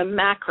universe in a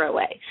macro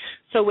way.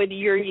 So with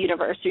your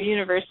universe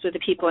with the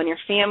people in your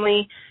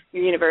family,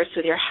 your universe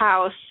with your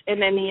house,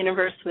 and then the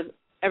universe with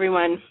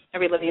everyone,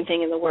 every living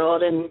thing in the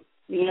world, and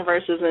the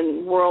universes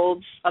and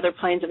worlds, other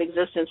planes of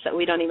existence that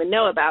we don't even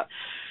know about.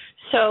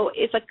 So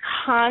it's a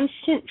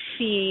constant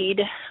feed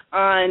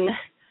on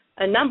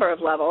a number of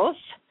levels,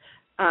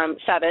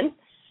 7,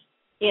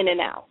 in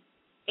and out.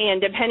 And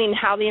depending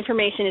how the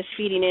information is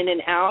feeding in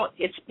and out,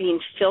 it's being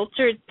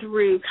filtered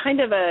through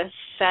kind of a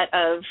set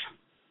of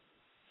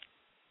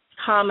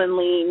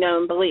commonly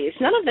known beliefs.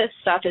 None of this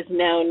stuff is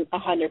known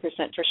 100%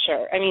 for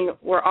sure. I mean,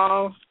 we're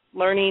all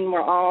learning.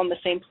 We're all on the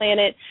same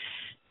planet.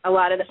 A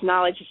lot of this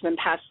knowledge has been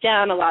passed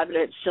down. A lot of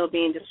it's still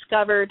being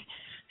discovered.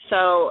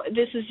 So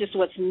this is just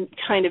what's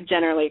kind of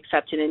generally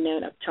accepted and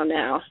known up till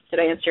now. Did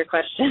I answer your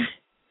question?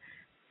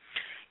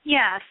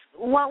 Yes.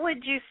 What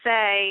would you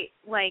say,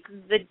 like,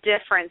 the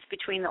difference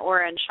between the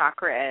aura and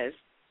chakra is?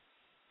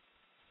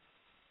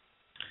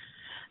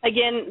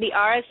 Again, the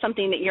aura is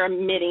something that you're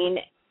emitting,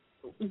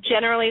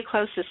 generally a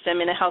closed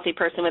system in a healthy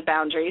person with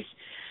boundaries.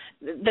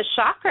 The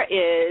chakra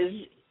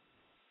is,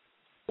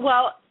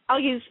 well, I'll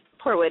use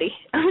poor Woody.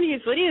 I'm going to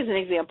use Woody as an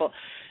example.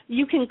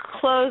 You can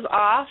close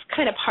off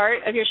kind of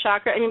part of your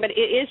chakra, but it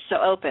is so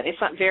open. It's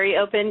not very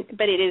open,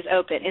 but it is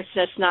open. It's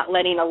just not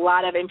letting a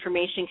lot of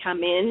information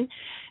come in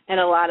and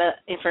a lot of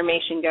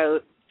information go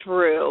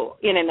through,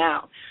 in and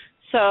out.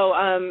 So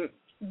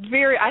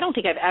I don't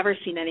think I've ever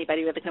seen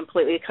anybody with a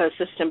completely closed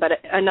system, but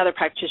another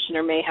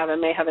practitioner may have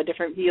a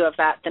different view of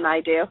that than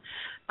I do.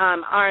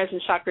 Auras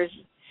and chakras,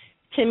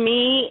 to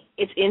me,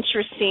 it's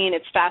interesting,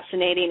 it's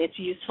fascinating, it's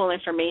useful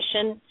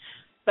information,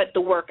 but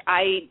the work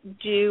I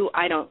do,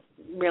 I don't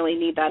really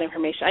need that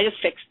information.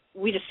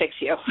 We just fix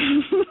you.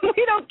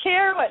 We don't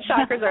care what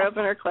chakras are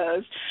open or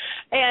closed.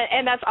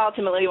 And that's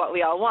ultimately what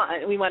we all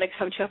want. We want to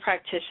come to a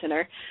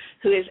practitioner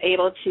who is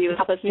able to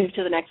help us move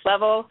to the next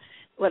level,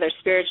 whether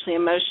spiritually,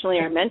 emotionally,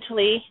 or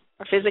mentally,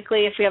 or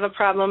physically if we have a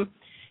problem.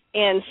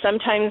 And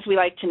sometimes we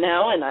like to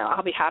know, and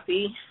I'll be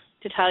happy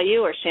to tell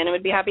you, or Shannon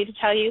would be happy to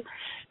tell you,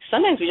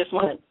 sometimes we just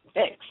want it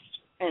fixed.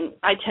 And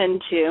I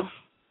tend to,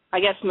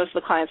 I guess most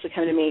of the clients that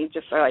come to me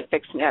just are like,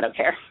 fix me, I don't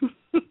care.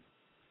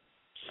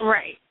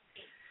 Right.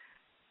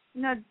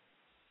 Now,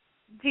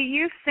 do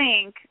you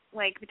think,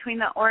 like, between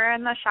the aura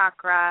and the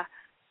chakra,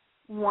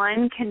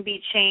 one can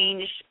be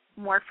changed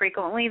more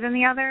frequently than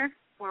the other,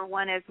 or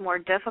one is more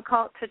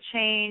difficult to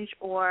change,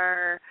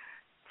 or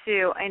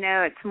two, I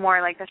know it's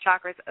more like the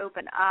chakras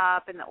open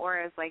up and the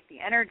aura is like the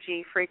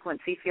energy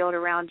frequency field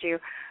around you,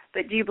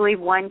 but do you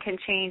believe one can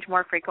change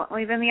more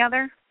frequently than the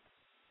other?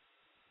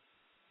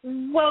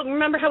 Well,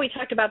 remember how we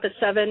talked about the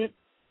 7,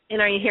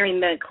 and are you hearing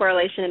the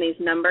correlation in these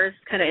numbers?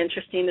 Kind of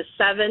interesting. The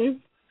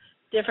 7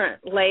 different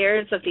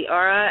layers of the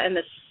aura and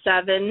the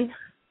 7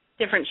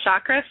 different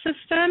chakra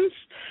systems.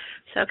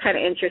 So kind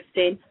of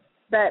interesting.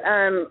 But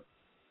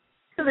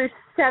so there's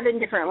 7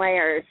 different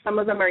layers. Some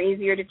of them are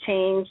easier to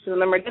change. Some of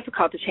them are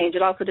difficult to change.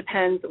 It also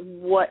depends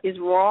what is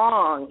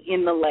wrong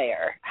in the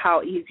layer,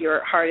 how easy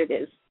or hard it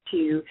is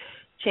to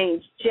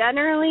change.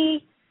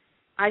 Generally,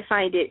 I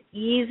find it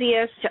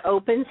easiest to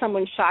open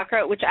someone's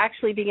chakra, which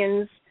actually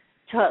begins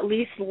to at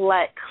least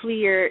let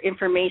clear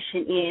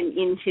information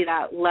into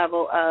that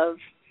level of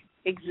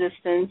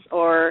existence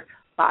or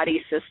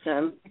body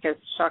system, because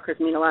chakras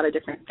mean a lot of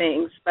different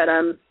things. But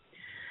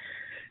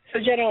so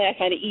generally I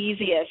find it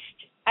easiest.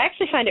 I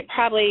actually find it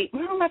probably,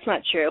 well, that's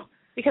not true,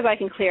 because I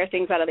can clear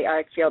things out of the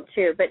auric field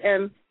too, but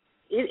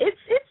it's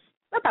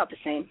about the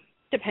same,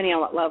 depending on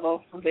what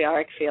level of the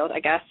auric field, I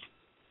guess.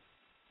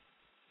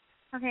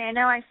 Okay, I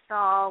know I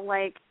saw,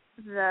 like,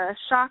 the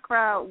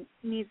chakra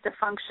needs to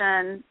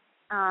function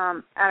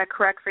at a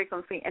correct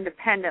frequency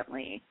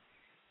independently.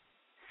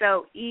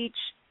 So each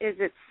is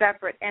its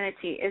separate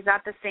entity. Is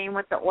that the same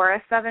with the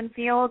aura 7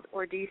 field,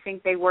 or do you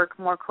think they work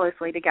more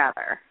closely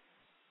together?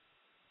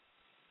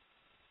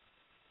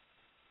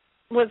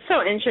 What's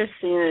so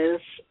interesting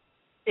is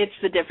it's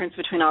the difference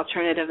between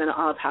alternative and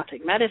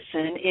allopathic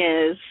medicine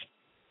is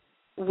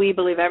we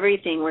believe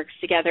everything works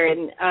together,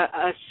 and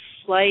a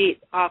slight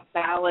off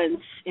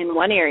balance in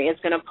one area is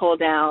going to pull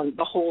down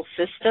the whole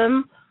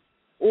system.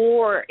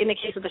 Or in the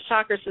case of the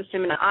chakra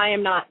system, and I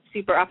am not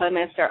super up on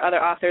this, there are other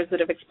authors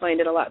that have explained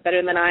it a lot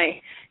better than I.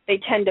 They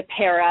tend to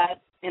pair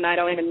up, and I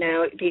don't even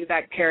know the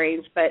exact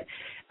pairings, but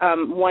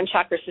one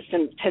chakra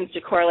system tends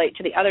to correlate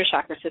to the other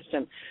chakra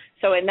system.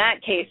 So in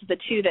that case, the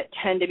two that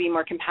tend to be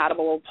more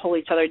compatible will pull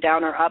each other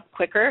down or up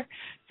quicker.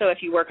 So if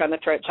you work on the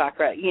throat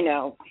chakra,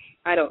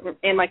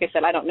 and like I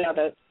said, I don't know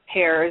the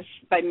pairs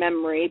by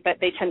memory, but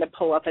they tend to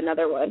pull up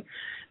another one.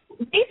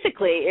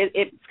 Basically,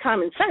 it's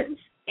common sense.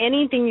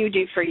 Anything you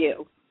do for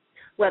you,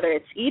 whether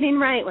it's eating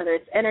right, whether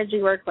it's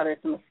energy work, whether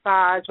it's a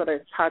massage, whether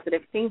it's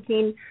positive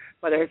thinking,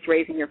 whether it's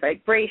raising your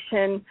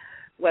vibration,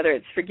 whether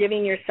it's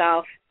forgiving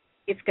yourself,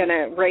 it's going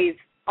to raise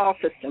all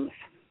systems.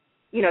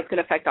 It's going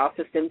to affect all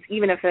systems,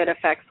 even if it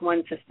affects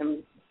one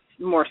system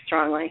more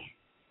strongly.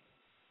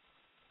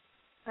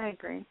 I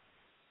agree.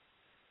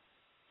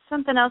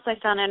 Something else I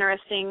found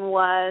interesting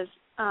was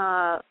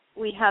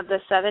we have the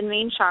 7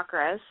 main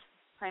chakras,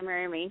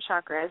 primary main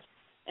chakras,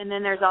 and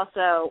then there's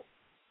also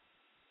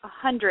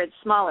 100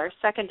 smaller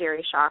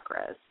secondary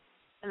chakras.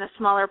 And the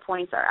smaller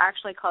points are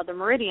actually called the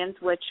meridians,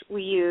 which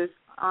we use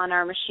on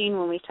our machine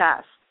when we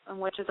test, and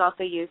which is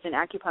also used in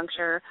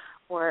acupuncture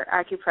or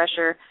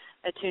acupressure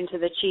attuned to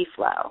the chi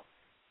flow.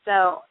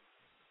 So,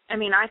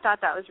 I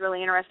thought that was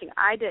really interesting.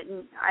 I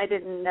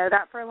didn't know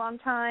that for a long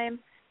time,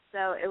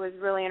 so it was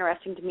really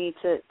interesting to me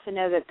to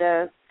know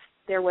that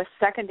there was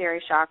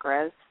secondary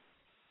chakras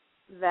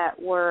that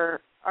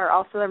are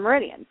also the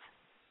meridians.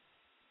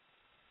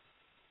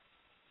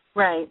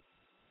 Right.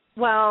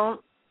 Well,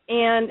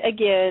 and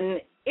again,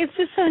 it's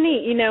just so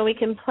neat. We always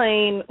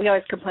complain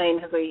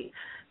because we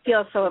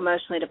feel so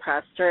emotionally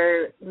depressed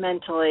or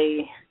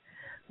mentally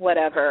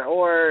whatever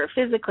or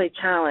physically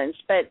challenged.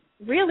 But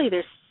really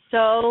there's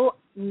so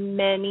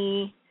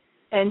many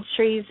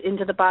entries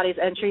into the body's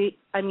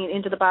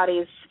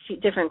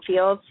different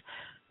fields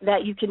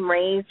that you can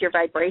raise your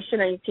vibration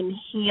or you can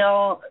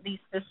heal these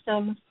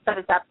systems. That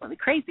is absolutely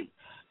crazy.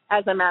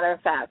 As a matter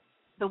of fact,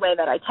 the way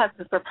that I test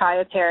is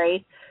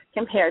proprietary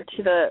compared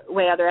to the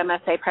way other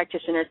MSA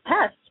practitioners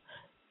test,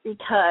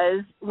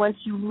 because once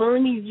you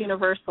learn these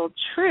universal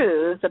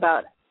truths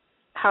about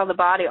how the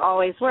body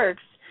always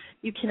works,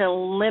 you can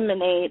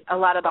eliminate a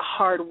lot of the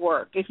hard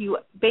work. If you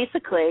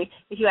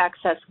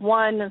access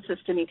one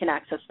system, you can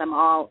access them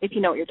all if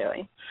you know what you're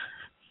doing.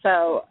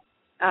 So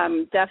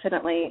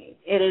definitely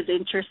it is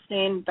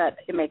interesting, but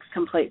it makes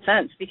complete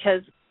sense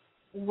because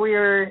we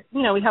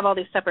have all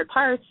these separate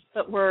parts,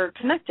 but we're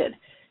connected.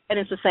 And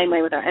it's the same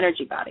way with our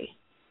energy body.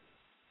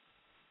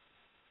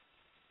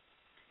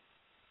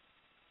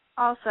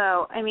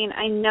 Also,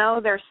 I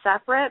know they're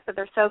separate, but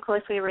they're so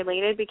closely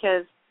related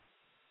because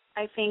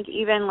I think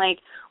even like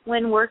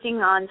when working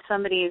on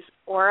somebody's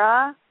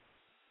aura,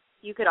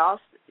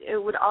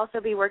 it would also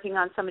be working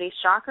on somebody's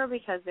chakra,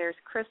 because there's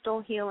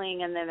crystal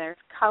healing and then there's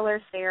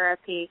color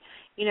therapy.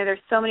 There's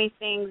so many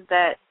things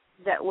that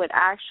would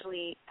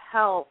actually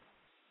help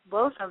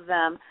both of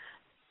them.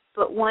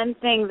 But one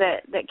thing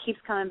that keeps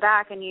coming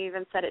back, and you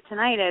even said it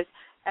tonight, is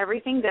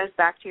everything goes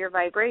back to your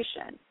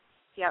vibration.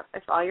 Yep,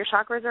 if all your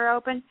chakras are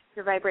open,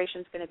 your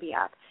vibration's going to be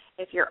up.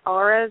 If your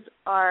auras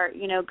are,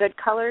 good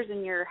colors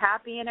and you're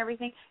happy and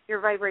everything, your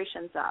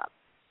vibration's up,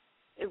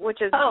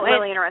 which is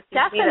really interesting.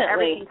 Definitely. That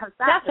everything comes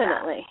back to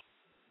that.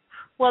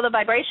 Well, the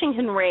vibration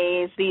can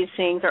raise these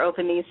things or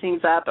open these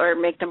things up or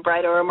make them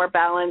brighter or more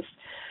balanced.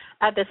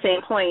 At the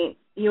same point,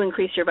 you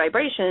increase your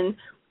vibration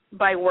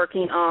by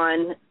working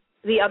on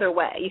the other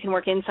way. You can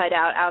work inside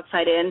out,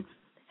 outside in.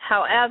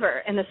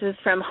 However, and this is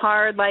from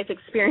hard life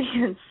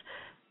experience,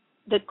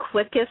 the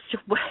quickest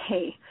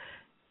way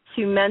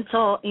to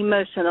mental,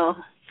 emotional,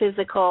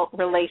 physical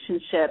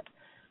relationship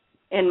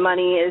and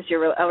money is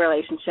your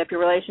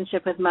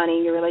relationship with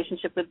money, your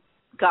relationship with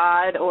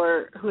God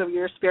or whoever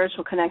your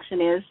spiritual connection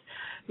is,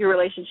 your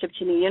relationship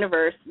to the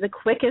universe. The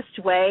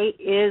quickest way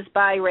is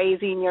by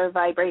raising your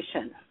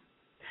vibration.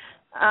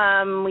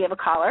 We have a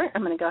caller.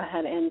 I'm going to go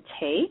ahead and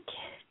take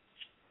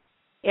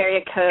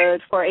area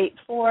code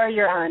 484.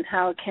 You're on.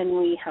 How can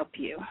we help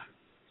you?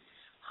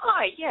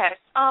 Hi, yes.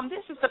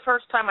 This is the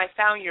first time I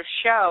found your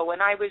show,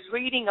 and I was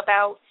reading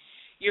about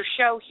your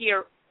show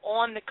here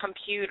on the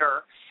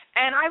computer,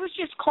 and I was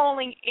just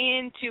calling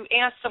in to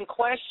ask some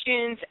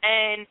questions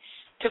and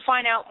to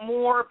find out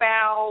more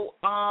about,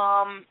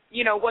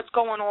 what's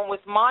going on with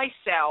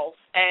myself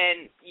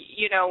and,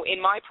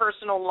 in my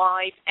personal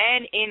life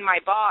and in my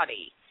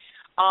body.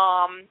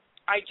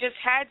 I just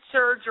had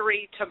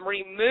surgery to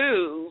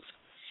remove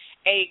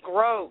a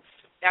growth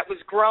that was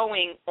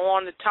growing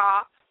on the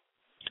top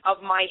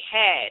of my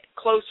head,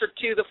 closer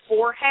to the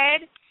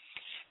forehead.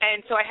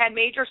 And so I had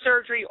major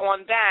surgery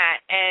on that,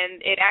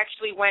 and it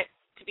actually went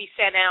to be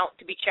sent out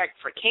to be checked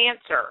for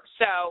cancer.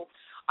 So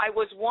I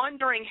was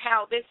wondering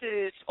how this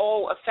is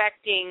all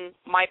affecting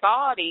my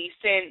body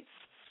since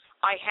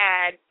I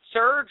had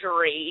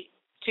surgery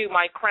to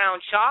my crown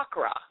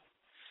chakra.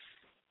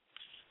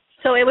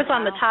 So it was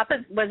on the top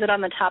of, was it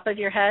on the top of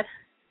your head?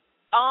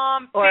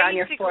 Or on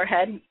your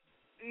forehead?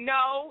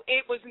 No,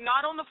 it was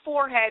not on the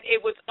forehead.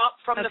 It was up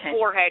from the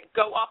forehead.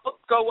 Go up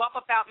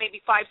about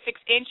maybe 5-6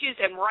 inches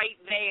and right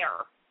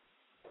there.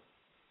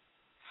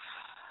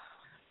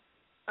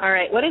 All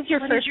right. What is your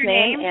first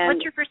name?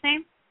 What's your first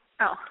name?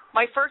 Oh.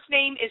 My first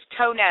name is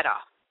Tonetta.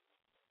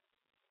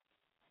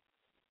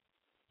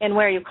 And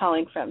where are you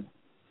calling from?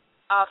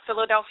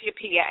 Philadelphia,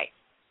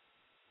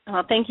 PA.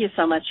 Well, thank you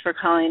so much for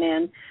calling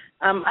in.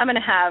 I'm going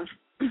to have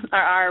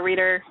our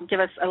reader give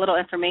us a little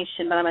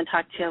information, but I'm going to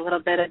talk to you a little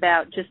bit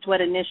about just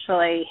what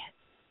initially,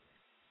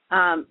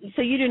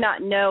 so you do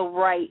not know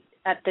right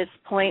at this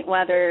point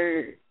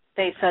whether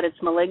they said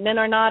it's malignant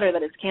or not, or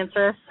that it's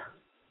cancerous?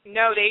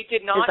 No, they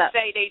did not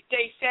say.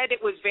 They said it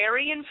was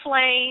very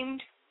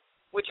inflamed,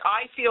 which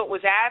I feel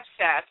was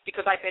abscess,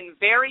 because I've been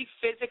very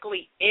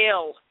physically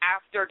ill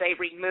after they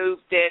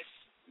removed this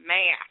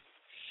mass.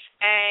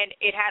 And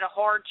it had a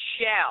hard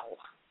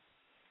shell.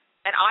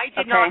 And I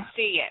did not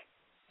see it.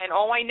 And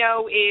all I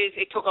know is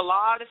it took a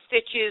lot of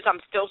stitches. I'm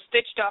still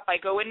stitched up. I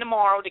go in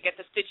tomorrow to get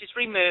the stitches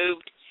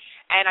removed,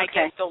 and I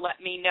guess they'll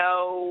let me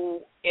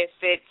know if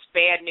it's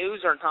bad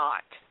news or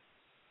not.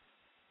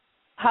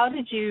 How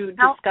did you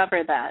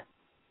discover that?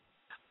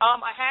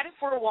 I had it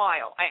for a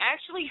while. I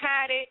actually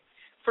had it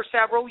for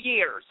several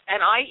years,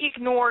 and I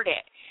ignored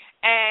it.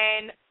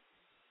 And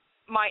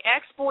my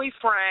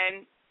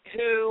ex-boyfriend,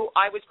 who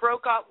I was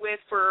broke up with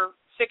for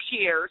 6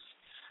 years,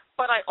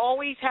 but I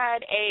always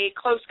had a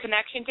close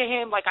connection to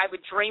him. Like, I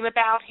would dream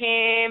about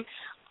him,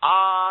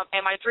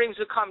 and my dreams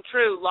would come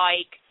true.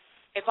 Like,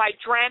 if I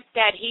dreamt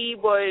that he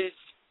was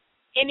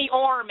in the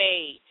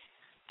Army,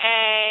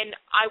 and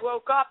I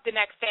woke up the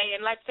next day,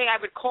 and let's say I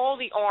would call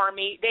the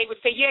Army, they would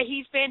say, yeah,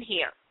 he's been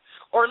here.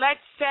 Or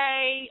let's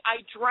say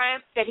I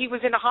dreamt that he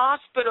was in a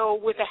hospital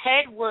with a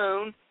head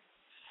wound,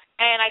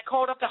 and I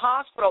called up the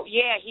hospital.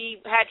 Yeah, he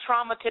had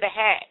trauma to the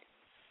head.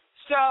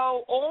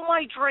 So all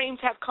my dreams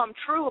have come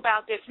true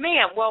about this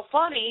man. Well,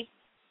 funny,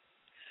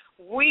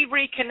 we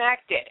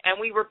reconnected, and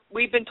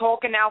we've been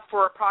talking now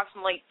for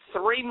approximately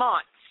 3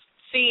 months,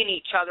 seeing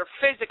each other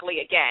physically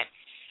again.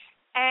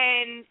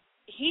 And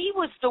he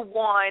was the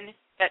one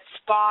that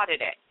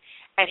spotted it.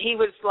 And he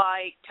was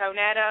like,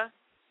 Tonetta,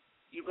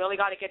 you really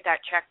got to get that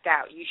checked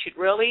out. You should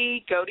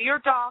really go to your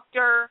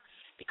doctor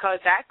because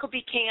that could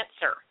be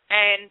cancer.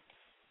 And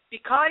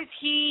because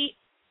he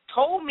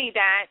told me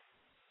that,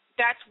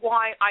 that's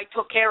why I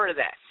took care of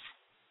this.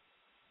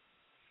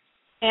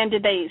 And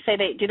did they say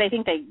do they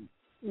think they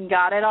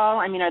got it all?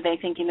 I mean, are they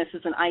thinking this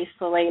is an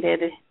isolated?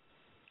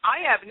 I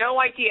have no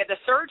idea. The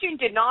surgeon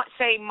did not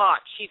say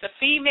much. She's a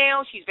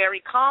female. She's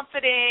very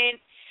confident.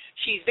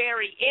 She's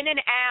very in and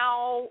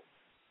out.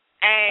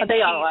 And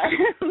they all are.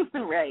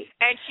 Right.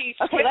 And she's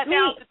out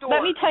the door.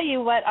 Let me tell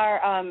you what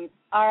our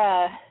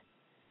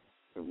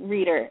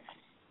reader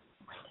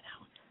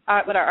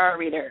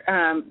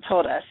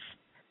told us.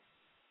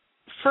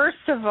 first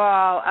of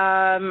all,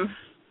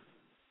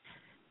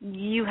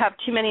 you have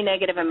too many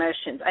negative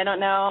emotions. I don't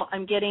know.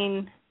 I'm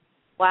getting,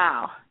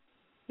 wow,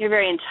 you're a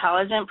very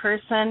intelligent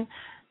person,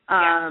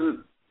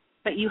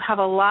 but you have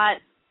a lot.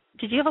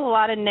 Did you have a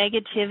lot of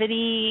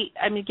negativity?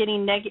 I'm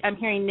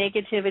hearing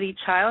negativity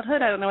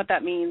childhood. I don't know what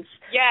that means.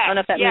 Yes, I don't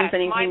know if that means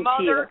anything to you. My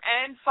mother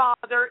and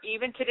father,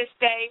 even to this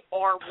day,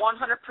 are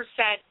 100%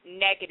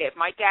 negative.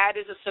 My dad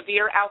is a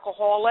severe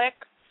alcoholic,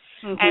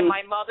 and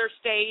my mother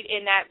stayed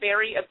in that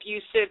very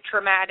abusive,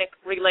 traumatic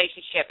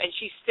relationship, and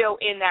she's still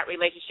in that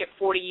relationship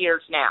 40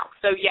 years now.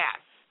 So, yes.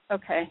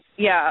 Okay.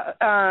 Yeah.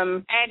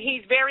 And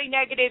he's very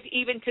negative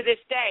even to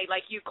this day.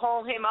 Like, you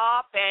call him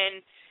up,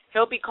 and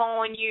he'll be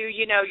calling you,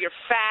 you're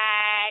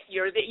fat, you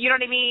know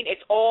what I mean?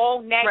 It's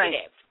all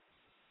negative.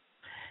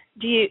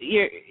 Right.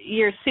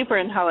 You're super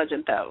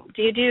intelligent, though.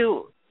 Do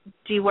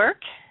you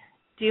work?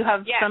 Do you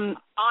have some?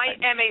 I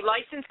am a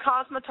licensed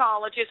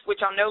cosmetologist, which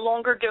I'm no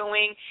longer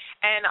doing,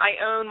 and I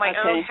own my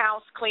own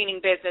house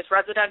cleaning business,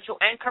 residential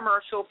and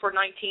commercial, for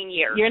 19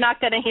 years. You're not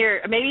going to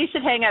hear, maybe you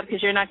should hang up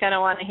because you're not going to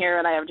want to hear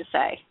what I have to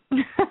say.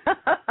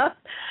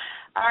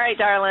 All right,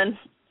 darling,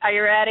 are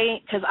you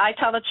ready? Because I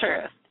tell the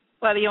truth,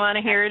 whether you want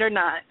to hear it or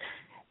not.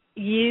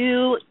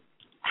 You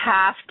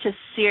have to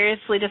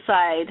seriously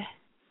decide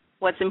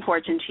what's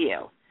important to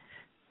you.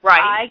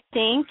 Right.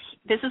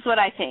 This is what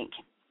I think.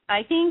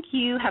 I think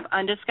you have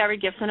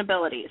undiscovered gifts and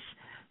abilities.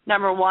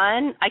 Number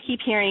one, I keep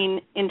hearing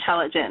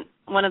intelligent.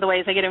 One of the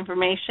ways I get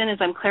information is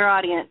I'm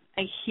clairaudient.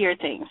 I hear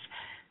things.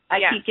 I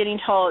keep getting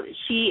told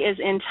she is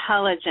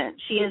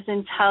intelligent. She is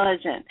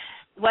intelligent.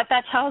 What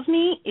that tells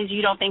me is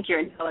you don't think you're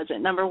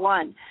intelligent, number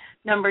one.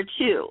 Number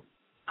two,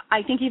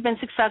 I think you've been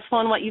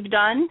successful in what you've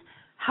done.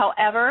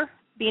 However,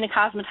 being a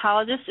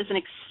cosmetologist is an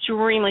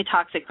extremely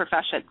toxic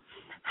profession.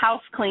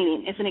 House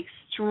cleaning is an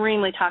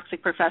extremely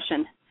toxic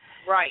profession.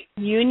 Right.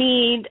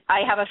 I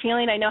have a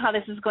feeling I know how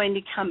this is going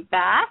to come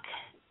back,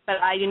 but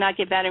I do not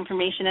give that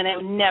information, and I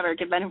would never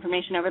give that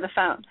information over the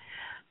phone.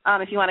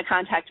 If you want to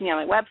contact me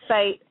on my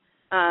website,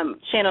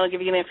 Shannon will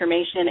give you the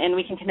information, and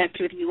we can connect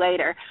with you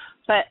later.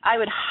 But I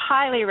would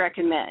highly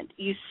recommend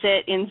you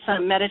sit in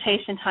some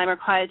meditation time or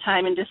quiet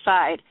time and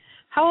decide.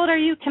 How old are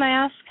you, can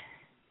I ask?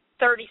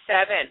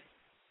 37.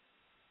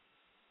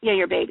 Yeah,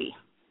 you're a baby.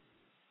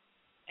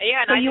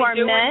 Yeah, and so you are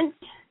meant.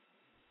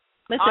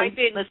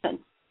 Listen.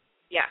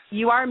 Yes.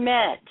 You are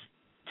meant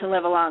to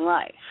live a long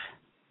life.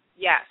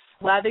 Yes.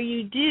 Whether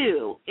you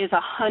do is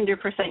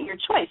 100% your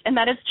choice, and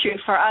that is true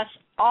for us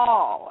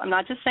all. I'm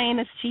not just saying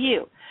this to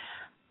you.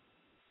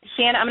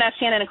 Shannon, I'm going to ask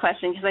Shannon a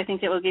question because I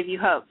think it will give you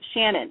hope.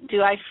 Shannon,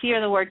 do I fear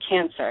the word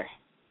cancer?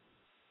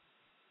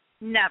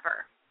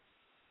 Never.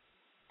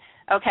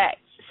 Okay.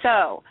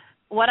 So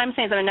what I'm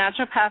saying is I'm a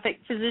naturopathic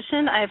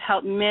physician. I have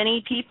helped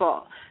many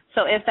people.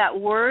 So if that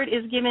word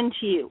is given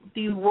to you,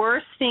 the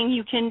worst thing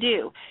you can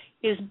do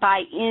is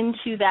buy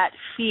into that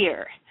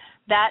fear.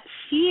 That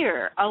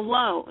fear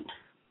alone,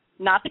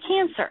 not the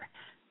cancer,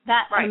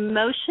 that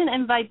emotion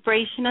and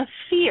vibration of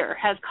fear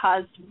has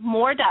caused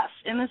more deaths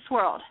in this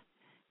world,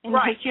 in the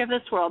history of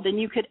this world, than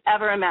you could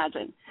ever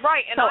imagine.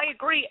 Right, and so, I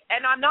agree,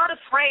 and I'm not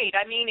afraid.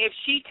 I mean, if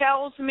she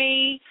tells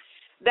me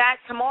that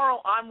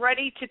tomorrow I'm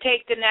ready to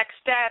take the next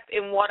step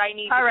in what I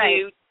need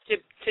to do,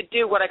 to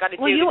do what I got to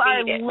do to beat it.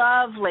 Well, you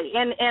are lovely,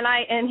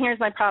 and here's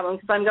my problem,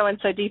 because I'm going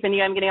so deep into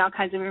you, I'm getting all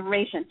kinds of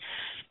information.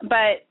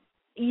 But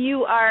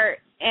you are,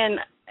 and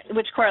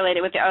which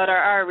correlated with the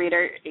aura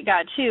reader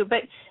got too, but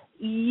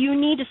you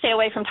need to stay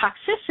away from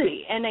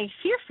toxicity, and I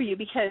fear for you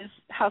because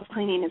house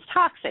cleaning is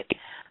toxic.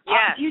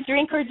 Yes. Do you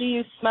drink or do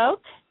you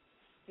smoke?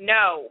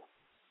 No.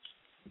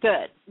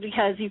 Good,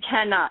 because you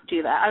cannot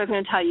do that. I was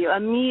going to tell you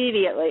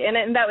immediately,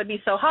 and that would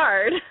be so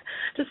hard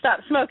to stop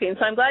smoking.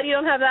 So I'm glad you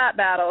don't have that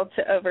battle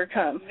to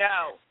overcome.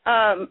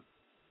 No.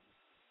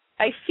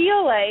 I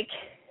feel like...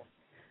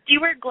 Do you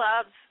wear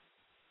gloves?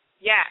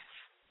 Yes.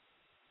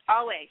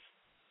 Always?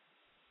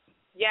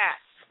 Yes.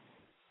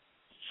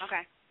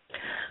 Okay.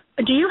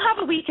 Do you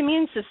have a weak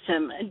immune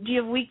system? Do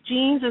you have weak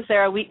genes? Is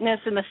there a weakness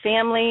in the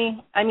family?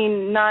 I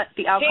mean, not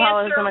the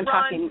alcoholism I'm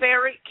talking.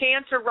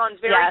 Cancer runs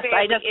very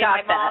badly in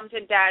my mom's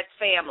and dad's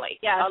family.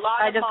 Yes,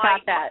 I just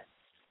got that.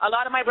 A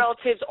lot of my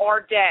relatives are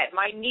dead.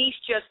 My niece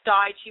just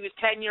died. She was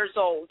 10 years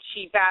old.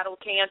 She battled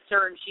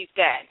cancer, and she's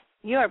dead.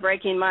 You are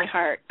breaking my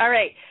heart. All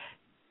right.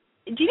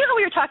 Do you know how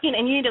we were talking,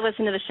 and you need to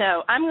listen to the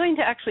show? I'm going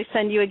to actually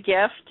send you a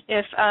gift.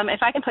 If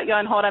I can put you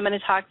on hold, I'm going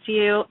to talk to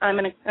you. I'm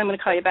going to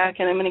call you back,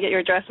 and I'm going to get your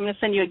address. I'm going to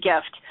send you a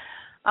gift.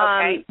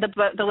 Okay.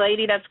 The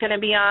lady that's going to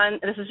be on,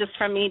 this is just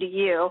from me to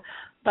you,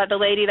 but the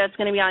lady that's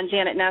going to be on,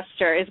 Janet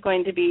Nestor, is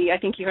going to be, I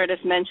think you heard us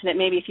mention it.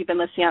 Maybe if you've been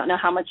listening, I don't know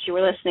how much you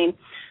were listening,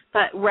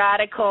 but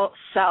radical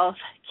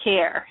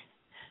self-care.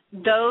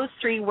 Those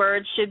 3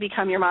 words should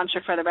become your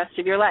mantra for the rest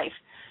of your life.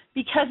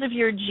 Because of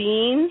your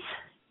genes,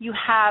 you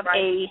have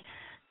a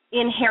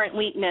inherent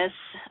weakness,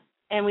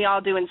 and we all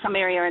do in some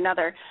area or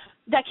another,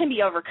 that can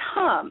be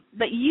overcome.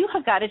 But you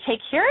have got to take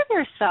care of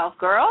yourself,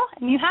 girl,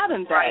 and you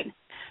haven't been. Right.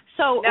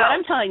 So what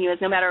I'm telling you is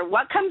no matter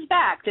what comes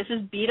back, this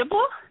is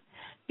beatable,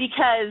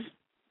 because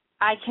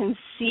I can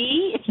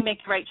see if you make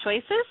the right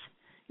choices,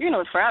 you're going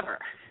to live forever.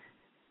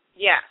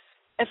 Yes.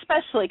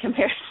 Especially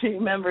compared to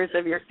members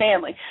of your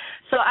family.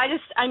 So I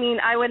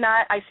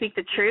speak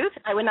the truth.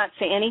 I would not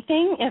say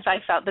anything if I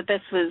felt that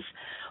this was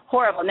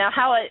horrible. Now,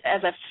 how it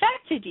has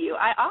affected you,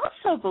 I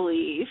also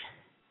believe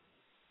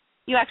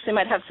you actually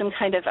might have some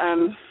kind of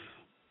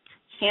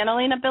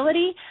channeling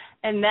ability,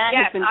 and that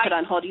has been put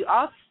on hold. You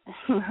also,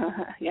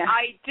 yeah,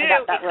 I do,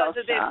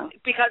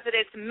 because of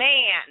this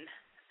man.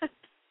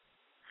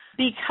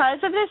 Because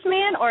of this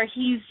man, or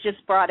he's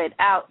just brought it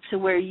out to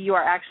where you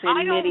are actually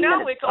admitting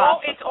that it's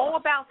possible? It's all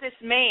about this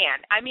man.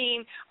 I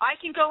mean, I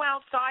can go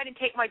outside and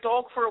take my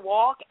dog for a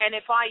walk, and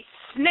if I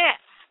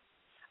sniff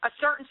a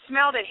certain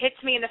smell that hits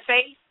me in the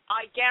face,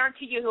 I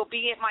guarantee you he'll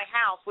be at my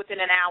house within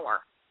an hour.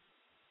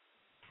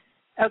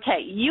 Okay,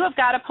 you have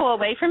got to pull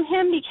away from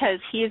him because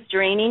he is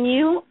draining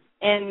you,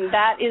 and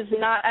that is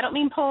not, I don't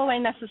mean pull away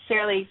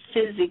necessarily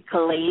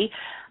physically.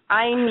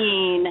 I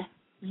mean,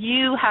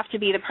 you have to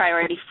be the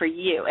priority for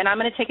you. And I'm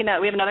going to take a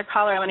note. We have another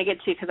caller I want to get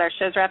to because our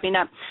show's wrapping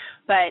up.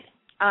 But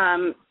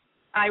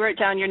I wrote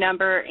down your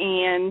number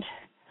and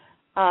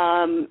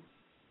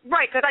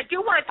right, because I do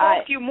want to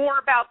talk to you more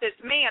about this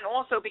man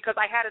also because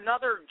I had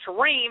another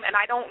dream, and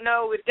I don't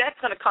know if that's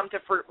going to come to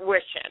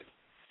fruition.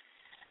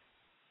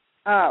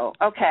 Oh,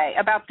 okay.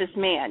 About this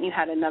man. You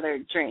had another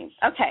dream.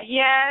 Okay.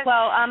 Yes.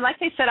 Well, like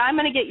I said, I'm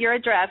going to get your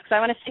address because I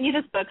want to send you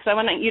this book because I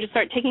want you to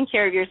start taking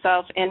care of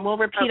yourself, and we'll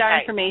repeat our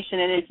information,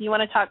 and if you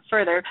want to talk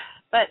further.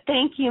 But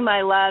thank you, my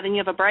love, and you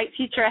have a bright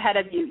future ahead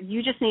of you.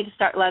 You just need to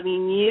start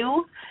loving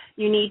you.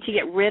 You need to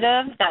get rid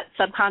of that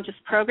subconscious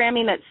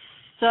programming that's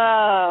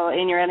so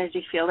in your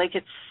energy field. Like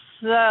it's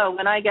so,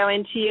 when I go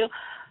into you,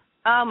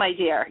 oh, my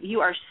dear, you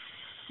are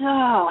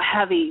so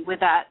heavy with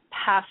that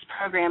past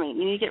programming.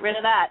 You need to get rid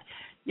of that.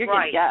 You're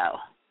good to go.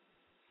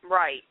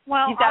 Right.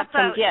 Well, you've got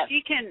some also, gifts.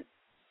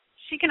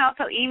 she can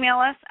also email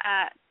us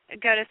at,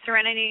 go to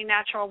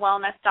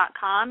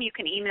serenitynaturalwellness.com. You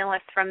can email us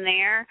from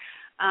there.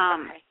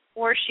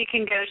 Or she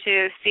can go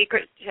to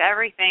Secret to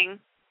Everything.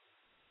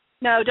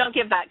 No, don't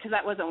give that because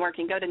that wasn't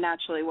working. Go to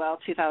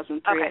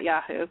naturallywell2003 at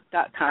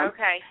yahoo.com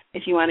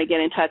if you want to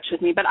get in touch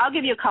with me. But I'll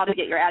give you a call to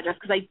get your address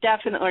because I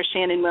definitely, or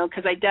Shannon will,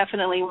 because I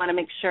definitely want to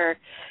make sure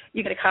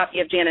you get a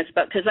copy of Janet's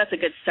book because that's a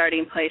good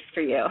starting place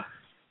for you.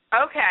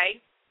 Okay.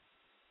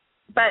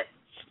 But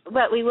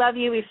we love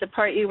you. We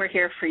support you. We're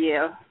here for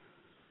you.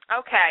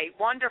 Okay,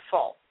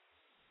 wonderful.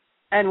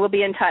 And we'll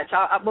be in touch.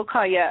 We'll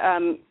call you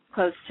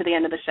close to the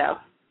end of the show.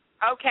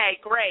 Okay,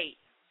 great.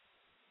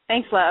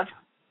 Thanks, love.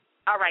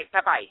 All right,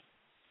 bye-bye.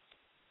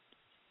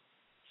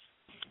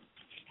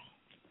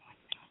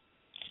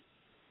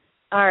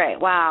 All right,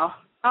 wow.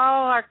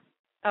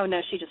 Oh,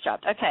 no, she just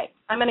dropped. Okay,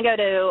 I'm going to go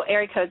to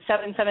area code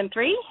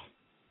 773.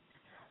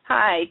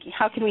 Hi,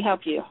 how can we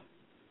help you?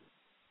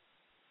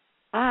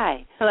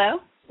 Hi. Hello.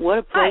 What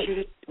a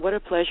pleasure! What a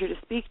pleasure to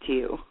speak to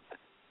you.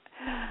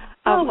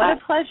 What a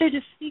pleasure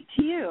to speak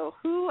to you.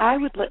 Who are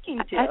you speaking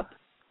to?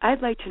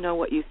 I'd like to know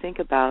what you think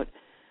about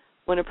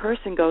when a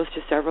person goes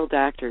to several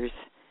doctors.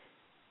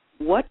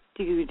 What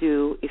do you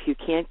do if you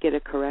can't get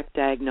a correct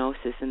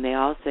diagnosis and they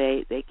all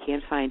say they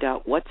can't find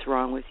out what's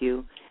wrong with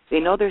you? They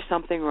know there's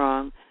something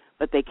wrong,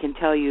 but they can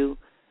tell you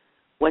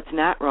what's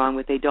not wrong,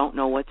 but they don't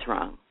know what's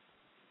wrong.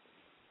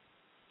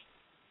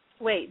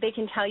 Wait, they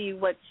can tell you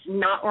what's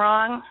not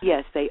wrong?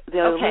 Yes,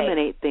 they'll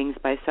eliminate things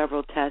by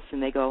several tests,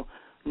 and they go,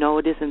 no,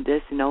 it isn't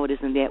this, no, it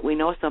isn't that. We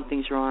know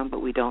something's wrong, but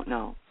we don't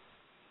know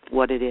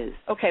what it is.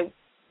 Okay,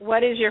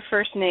 what is your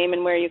first name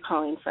and where are you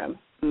calling from?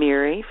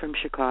 Mary from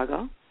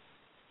Chicago.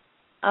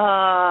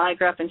 I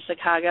grew up in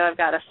Chicago. I've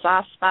got a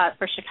soft spot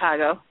for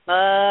Chicago.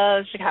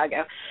 Love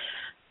Chicago.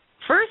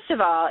 First of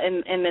all,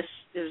 and this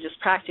is just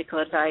practical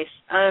advice,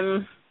 I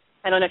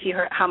don't know if you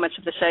heard how much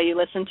of the show you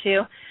listen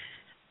to.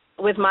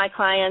 With my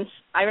clients,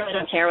 I really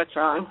don't care what's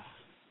wrong.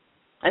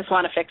 I just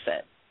want to fix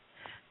it.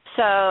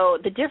 So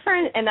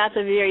and that's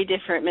a very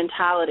different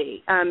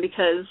mentality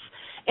because,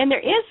 and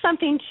there is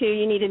something to,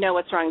 you need to know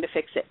what's wrong to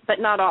fix it, but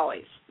not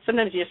always.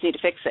 Sometimes you just need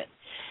to fix it.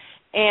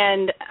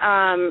 And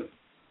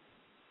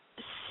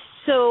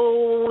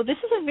so this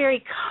is a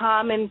very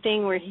common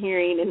thing we're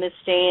hearing in this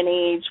day and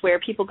age where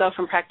people go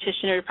from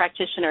practitioner to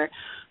practitioner,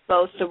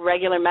 both the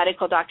regular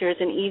medical doctors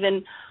and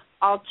even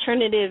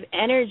alternative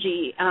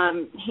energy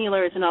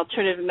healers and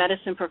alternative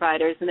medicine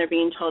providers, and they're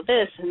being told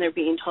this and they're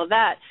being told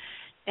that,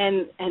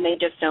 and they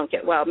just don't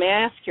get well. May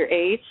I ask your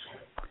age?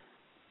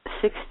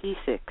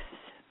 66.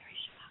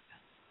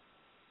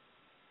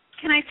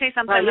 Can I say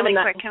something really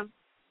quick, Kim?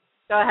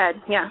 Go ahead,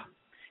 yeah.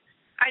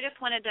 I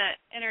just wanted to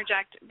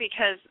interject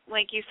because,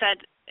 like you said,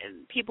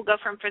 people go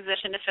from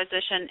physician to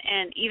physician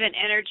and even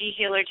energy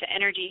healer to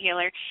energy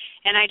healer,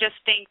 and I just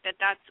think that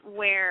that's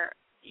where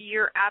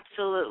you're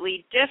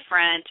absolutely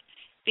different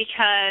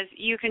because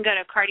you can go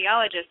to a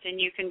cardiologist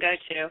and you can go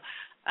to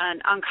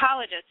an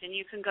oncologist and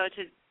you can go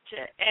to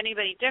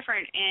anybody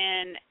different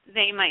and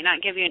they might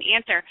not give you an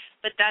answer.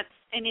 But that's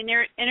in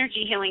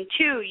energy healing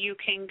too. You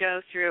can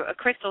go through a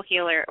crystal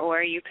healer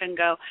or you can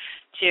go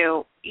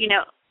to,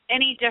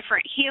 any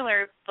different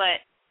healer,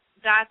 but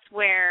that's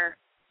where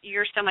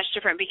you're so much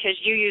different because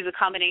you use a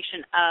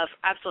combination of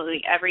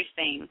absolutely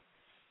everything.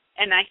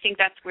 And I think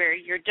that's where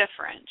you're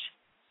different.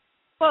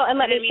 Well, and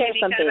let me say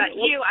something. About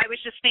you, I was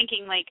just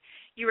thinking, like,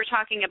 you were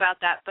talking about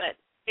that, but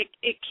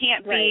it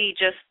can't be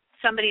just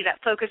somebody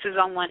that focuses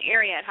on one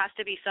area. It has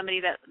to be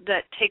somebody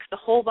that takes the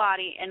whole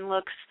body and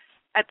looks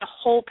at the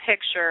whole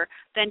picture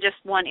than just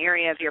one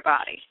area of your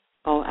body.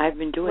 Oh, I've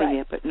been doing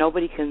it, but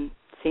nobody can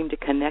seem to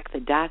connect the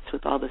dots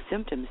with all the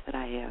symptoms that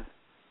I have.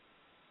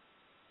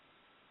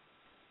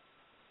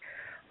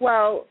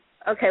 Well,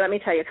 okay, let me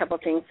tell you a couple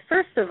of things.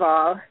 First of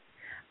all,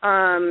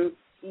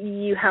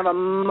 you have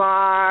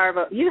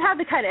you have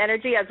the kind of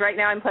energy as right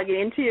now I'm plugging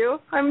into you.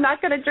 I'm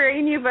not going to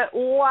drain you, but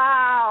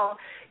wow,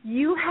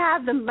 you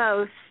have the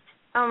most,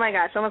 oh my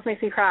gosh, almost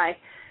makes me cry.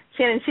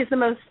 Shannon, she's the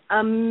most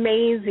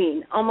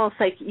amazing, almost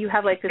like you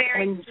have like this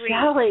very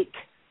angelic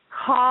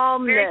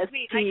calmness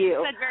to you.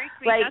 You said very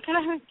sweet. Like, that's what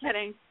I was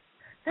kidding.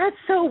 That's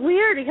so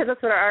weird because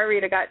that's what our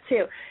reader got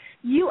too.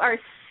 You are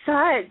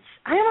I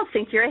almost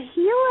think you're a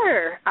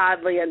healer,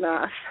 oddly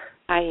enough.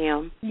 I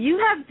am. You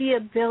have the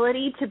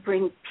ability to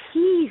bring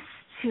peace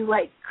to,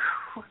 like,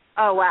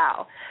 oh,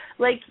 wow.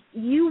 Like,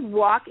 you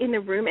walk in the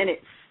room and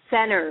it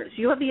centers.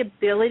 You have the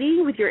ability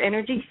with your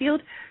energy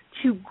field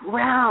to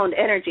ground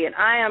energy. And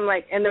I am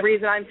like, and the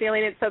reason I'm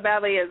feeling it so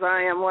badly is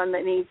I am one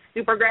that needs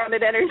super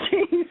grounded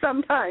energy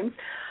sometimes.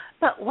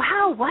 But,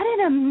 wow, what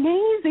an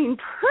amazing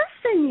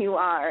person you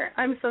are.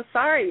 I'm so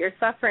sorry you're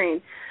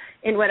suffering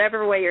in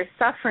whatever way you're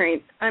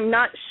suffering. I'm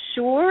not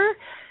sure,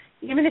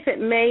 even if it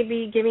may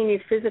be giving you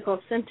physical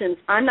symptoms,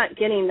 I'm not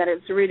getting that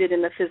it's rooted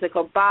in the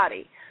physical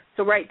body.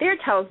 So right there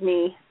tells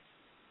me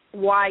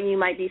why you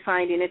might be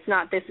finding it's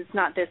not this, it's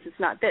not this, it's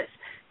not this.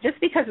 Just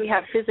because we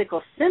have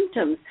physical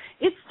symptoms,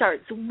 it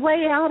starts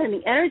way out in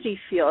the energy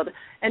field,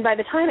 and by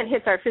the time it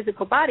hits our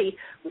physical body,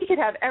 we could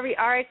have every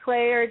auric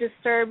layer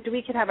disturbed,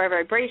 we could have our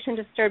vibration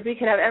disturbed, we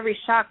could have every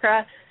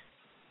chakra,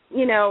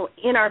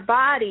 in our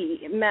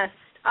body messed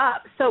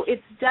up. So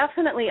it's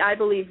definitely, I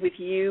believe, with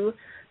you,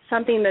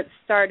 something that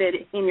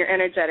started in your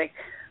energetic.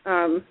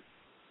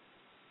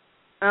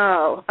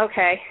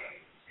 Okay.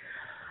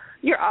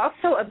 You're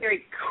also a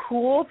very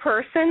cool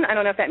person. I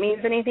don't know if that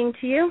means anything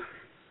to you.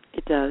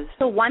 It does.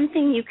 So one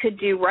thing you could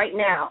do right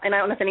now, and I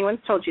don't know if anyone's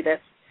told you this,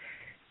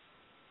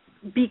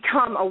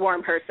 become a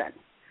warm person.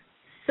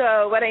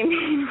 So what I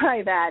mean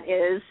by that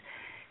is,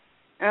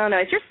 I don't know,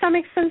 is your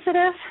stomach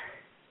sensitive?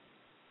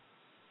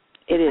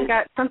 It is. I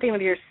got something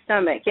with your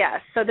stomach,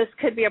 yes. So this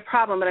could be a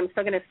problem, but I'm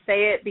still going to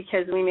say it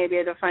because we may be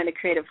able to find a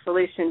creative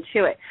solution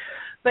to it.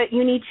 But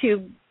you need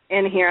to,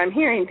 and here I'm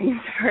hearing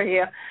things for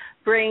you,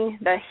 bring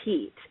the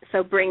heat.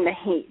 So bring the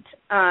heat.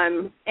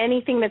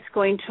 Anything that's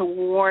going to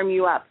warm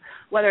you up,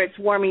 whether it's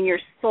warming your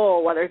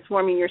soul, whether it's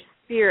warming your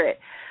spirit.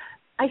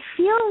 I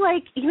feel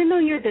like even though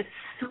you're this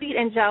sweet,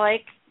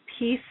 angelic,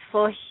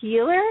 peaceful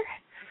healer,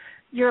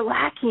 you're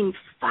lacking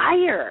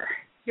fire.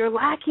 You're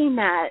lacking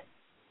that.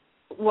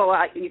 Well,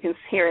 you can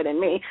hear it in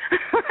me.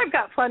 I've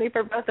got plenty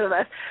for both of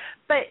us.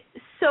 But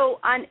so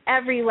on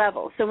every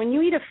level. So when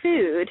you eat a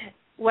food,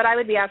 what I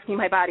would be asking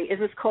my body, is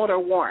this cold or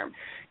warm?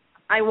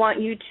 I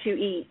want you to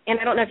eat, and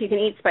I don't know if you can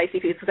eat spicy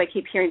foods because I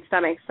keep hearing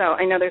stomach, so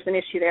I know there's an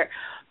issue there.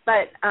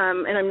 But,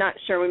 and I'm not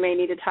sure, we may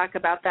need to talk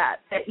about that.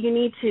 That you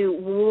need to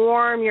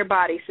warm your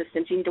body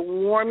systems. You need to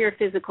warm your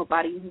physical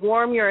body,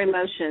 warm your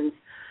emotions.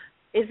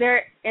 Is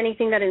there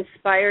anything that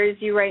inspires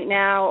you right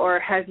now, or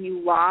have you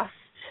lost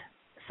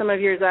some of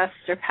your zest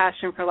or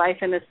passion for life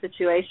in this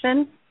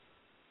situation?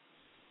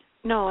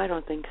 No, I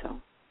don't think so.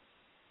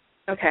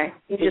 Okay.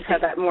 You just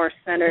have that more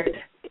centered,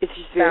 it's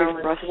just very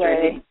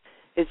frustrating. Way.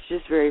 It's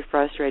just very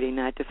frustrating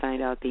not to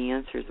find out the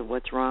answers of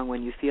what's wrong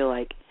when you feel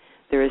like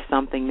there is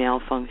something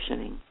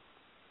malfunctioning.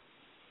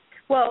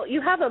 Well,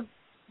 you have a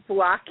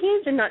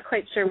blockage. I'm not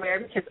quite sure where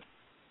because,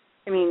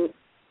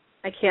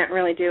 I can't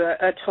really do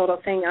a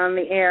total thing on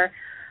the air.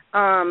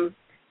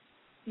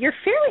 You're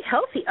fairly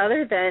healthy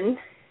other than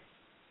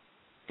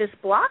this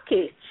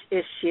blockage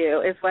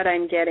issue is what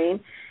I'm getting.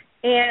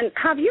 And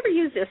have you ever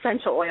used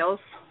essential oils?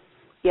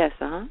 Yes,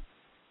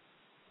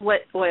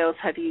 What oils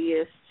have you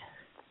used?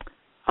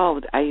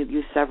 Oh, I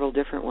use several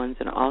different ones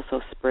and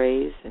also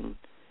sprays. And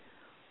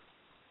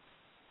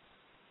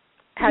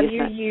have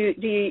you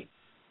used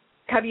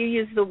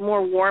the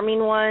more warming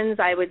ones?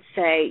 I would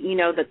say,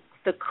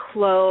 the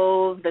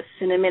clove, the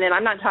cinnamon, and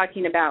I'm not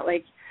talking about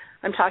mix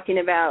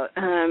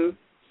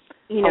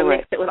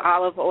it with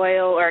olive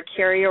oil or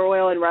carrier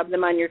oil and rub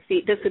them on your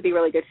feet. This would be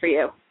really good for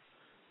you.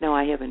 No,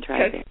 I haven't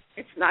tried it.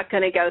 It's not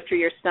going to go through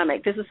your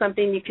stomach. This is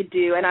something you could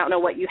do, and I don't know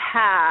what you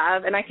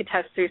have, and I could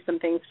test through some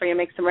things for you,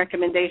 make some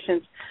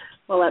recommendations.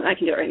 Well, I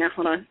can do it right now.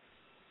 Hold on.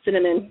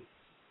 Cinnamon,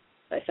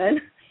 as I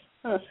said.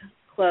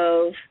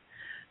 Clove.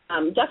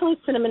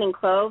 Definitely cinnamon and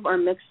clove, or a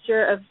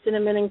mixture of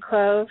cinnamon and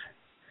clove.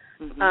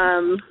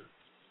 Mm-hmm.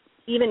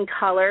 Even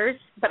colors,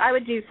 but I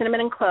would do cinnamon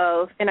and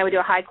clove, and I would do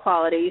a high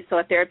quality, so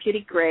a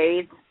therapeutic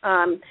grade.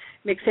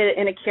 Mix it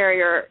in a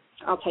carrier.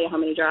 I'll tell you how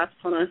many drops.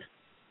 Hold on.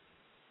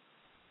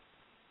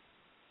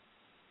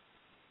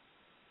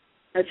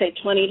 I'd say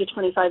 20 to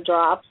 25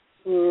 drops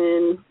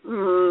in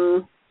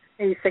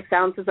maybe 6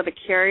 ounces of a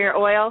carrier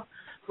oil.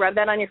 Rub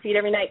that on your feet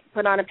every night.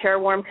 Put on a pair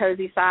of warm,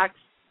 cozy socks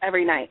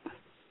every night.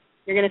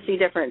 You're going to see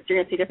difference. You're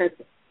going to see difference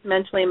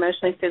mentally,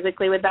 emotionally,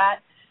 physically with that.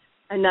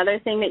 Another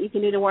thing that you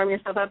can do to warm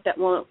yourself up that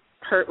won't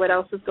hurt what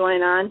else is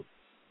going on,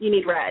 you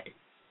need red,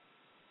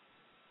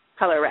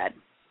 color red.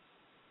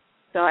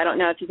 So I don't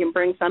know if you can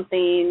bring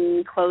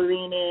something,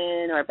 clothing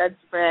in or a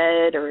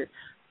bedspread or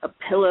a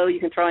pillow you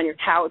can throw on your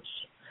couch,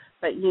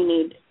 but you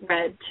need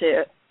red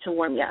to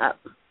warm you up.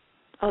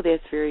 Oh,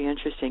 that's very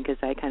interesting because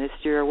I kind of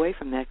steer away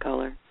from that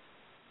color.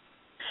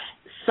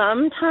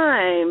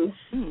 Sometimes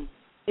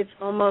it's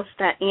almost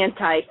that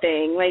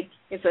anti-thing. Like,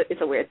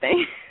 it's a weird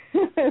thing.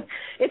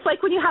 It's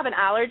like when you have an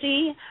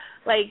allergy,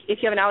 like if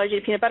you have an allergy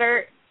to peanut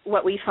butter,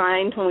 what we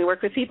find when we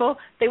work with people,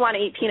 they want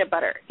to eat peanut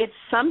butter. It's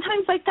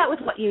sometimes like that with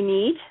what you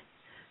need.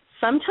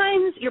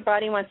 Sometimes your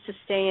body wants to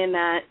stay in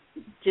that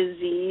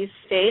disease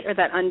state or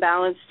that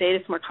unbalanced state.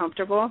 It's more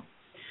comfortable.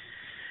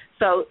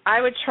 So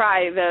I would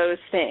try those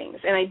things.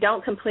 And I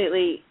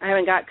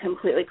haven't got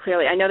completely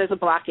clearly. I know there's a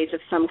blockage of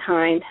some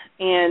kind,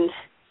 and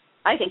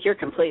I think you're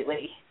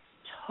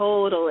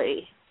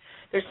totally,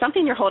 there's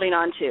something you're holding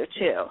on to,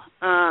 too.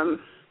 I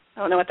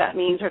don't know what that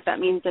means or if that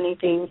means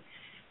anything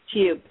to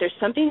you. But there's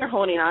something you're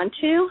holding on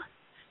to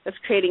that's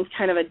creating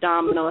kind of a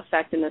domino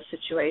effect in this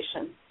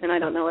situation, and I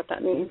don't know what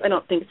that means. I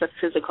don't think it's a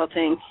physical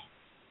thing.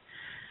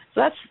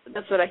 So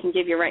that's what I can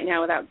give you right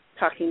now without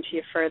talking to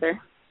you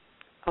further.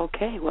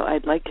 Okay. Well,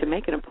 I'd like to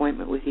make an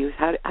appointment with you.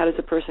 How does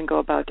a person go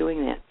about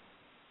doing that?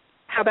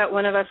 How about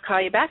one of us call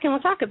you back and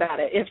we'll talk about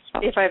it if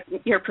I have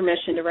your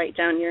permission to write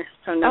down your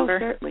phone number? Oh,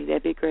 certainly.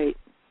 That'd be great.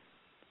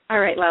 All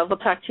right, love. We'll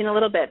talk to you in a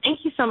little bit.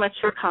 Thank you so much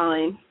for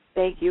calling.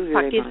 Thank you very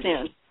much. Talk to you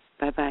soon.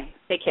 Bye-bye.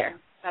 Take care.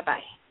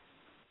 Bye-bye.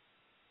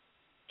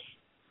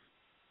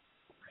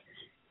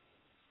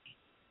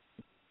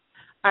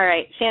 All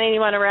right, Shannon, you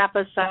want to wrap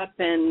us up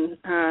and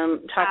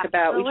talk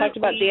about, we talked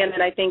about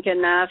Janet, I think,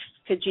 enough.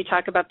 Could you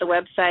talk about the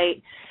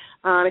website?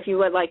 If you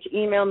would like to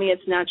email me,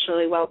 it's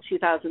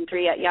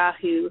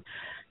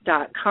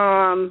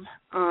naturallywell2003@yahoo.com.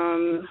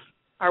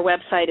 Our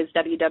website is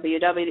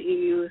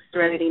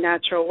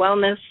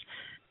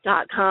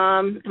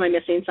www.serenitynaturalwellness.com. Am I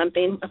missing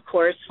something? Of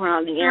course, we're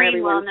on the air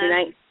every Wednesday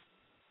night.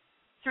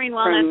 Serene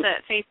Wellness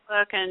at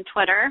Facebook and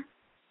Twitter.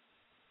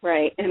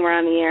 Right, and we're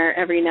on the air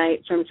every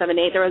night from 7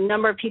 to 8. There were a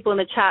number of people in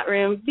the chat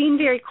room being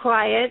very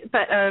quiet,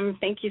 but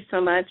thank you so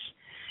much.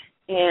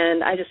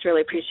 And I just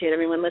really appreciate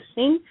everyone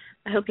listening.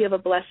 I hope you have a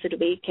blessed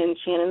week, and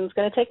Shannon's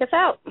going to take us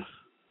out.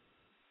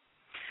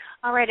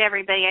 All right,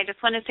 everybody. I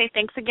just want to say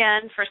thanks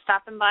again for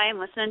stopping by and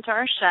listening to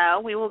our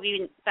show. We will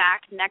be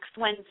back next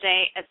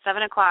Wednesday at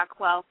 7 o'clock.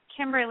 Well,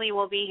 Kimberly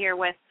will be here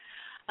with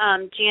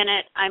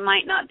Janet. I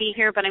might not be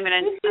here, but I'm going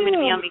to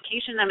be on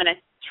vacation. I'm going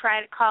to try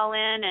to call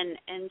in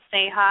and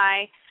say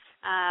hi.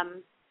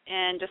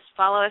 And just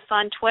follow us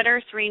on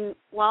Twitter, Serene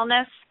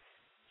Wellness,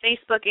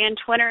 Facebook and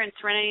Twitter, and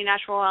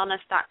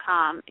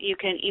serenitynaturalwellness.com. You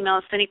can email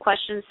us any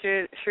questions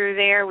through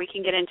there. We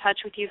can get in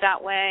touch with you that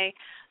way.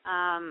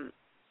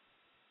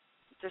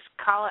 Just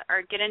call it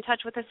or get in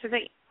touch with us through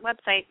the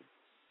website.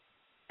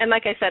 And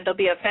like I said, there'll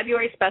be a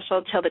February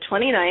special till the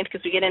 29th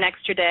because we get an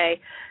extra day.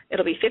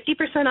 It'll be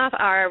 50% off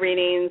our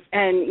readings,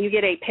 and you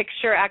get a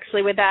picture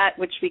actually with that,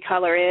 which we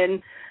color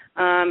in,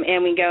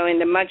 and we go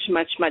into much,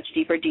 much, much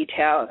deeper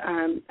detail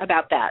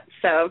about that.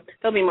 So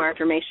there'll be more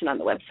information on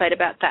the website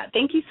about that.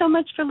 Thank you so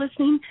much for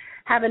listening.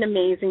 Have an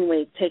amazing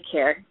week. Take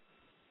care.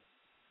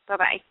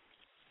 Bye-bye.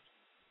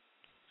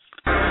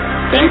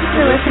 Thanks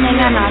for listening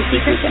on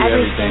Secret to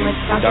Everything with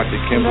Dr.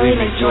 Kimberly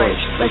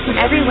McGeorge. Listen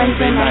every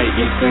Wednesday night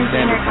Eastern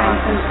Standard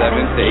Time from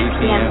 7 to 8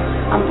 p.m.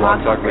 on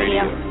Blog Talk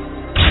Radio.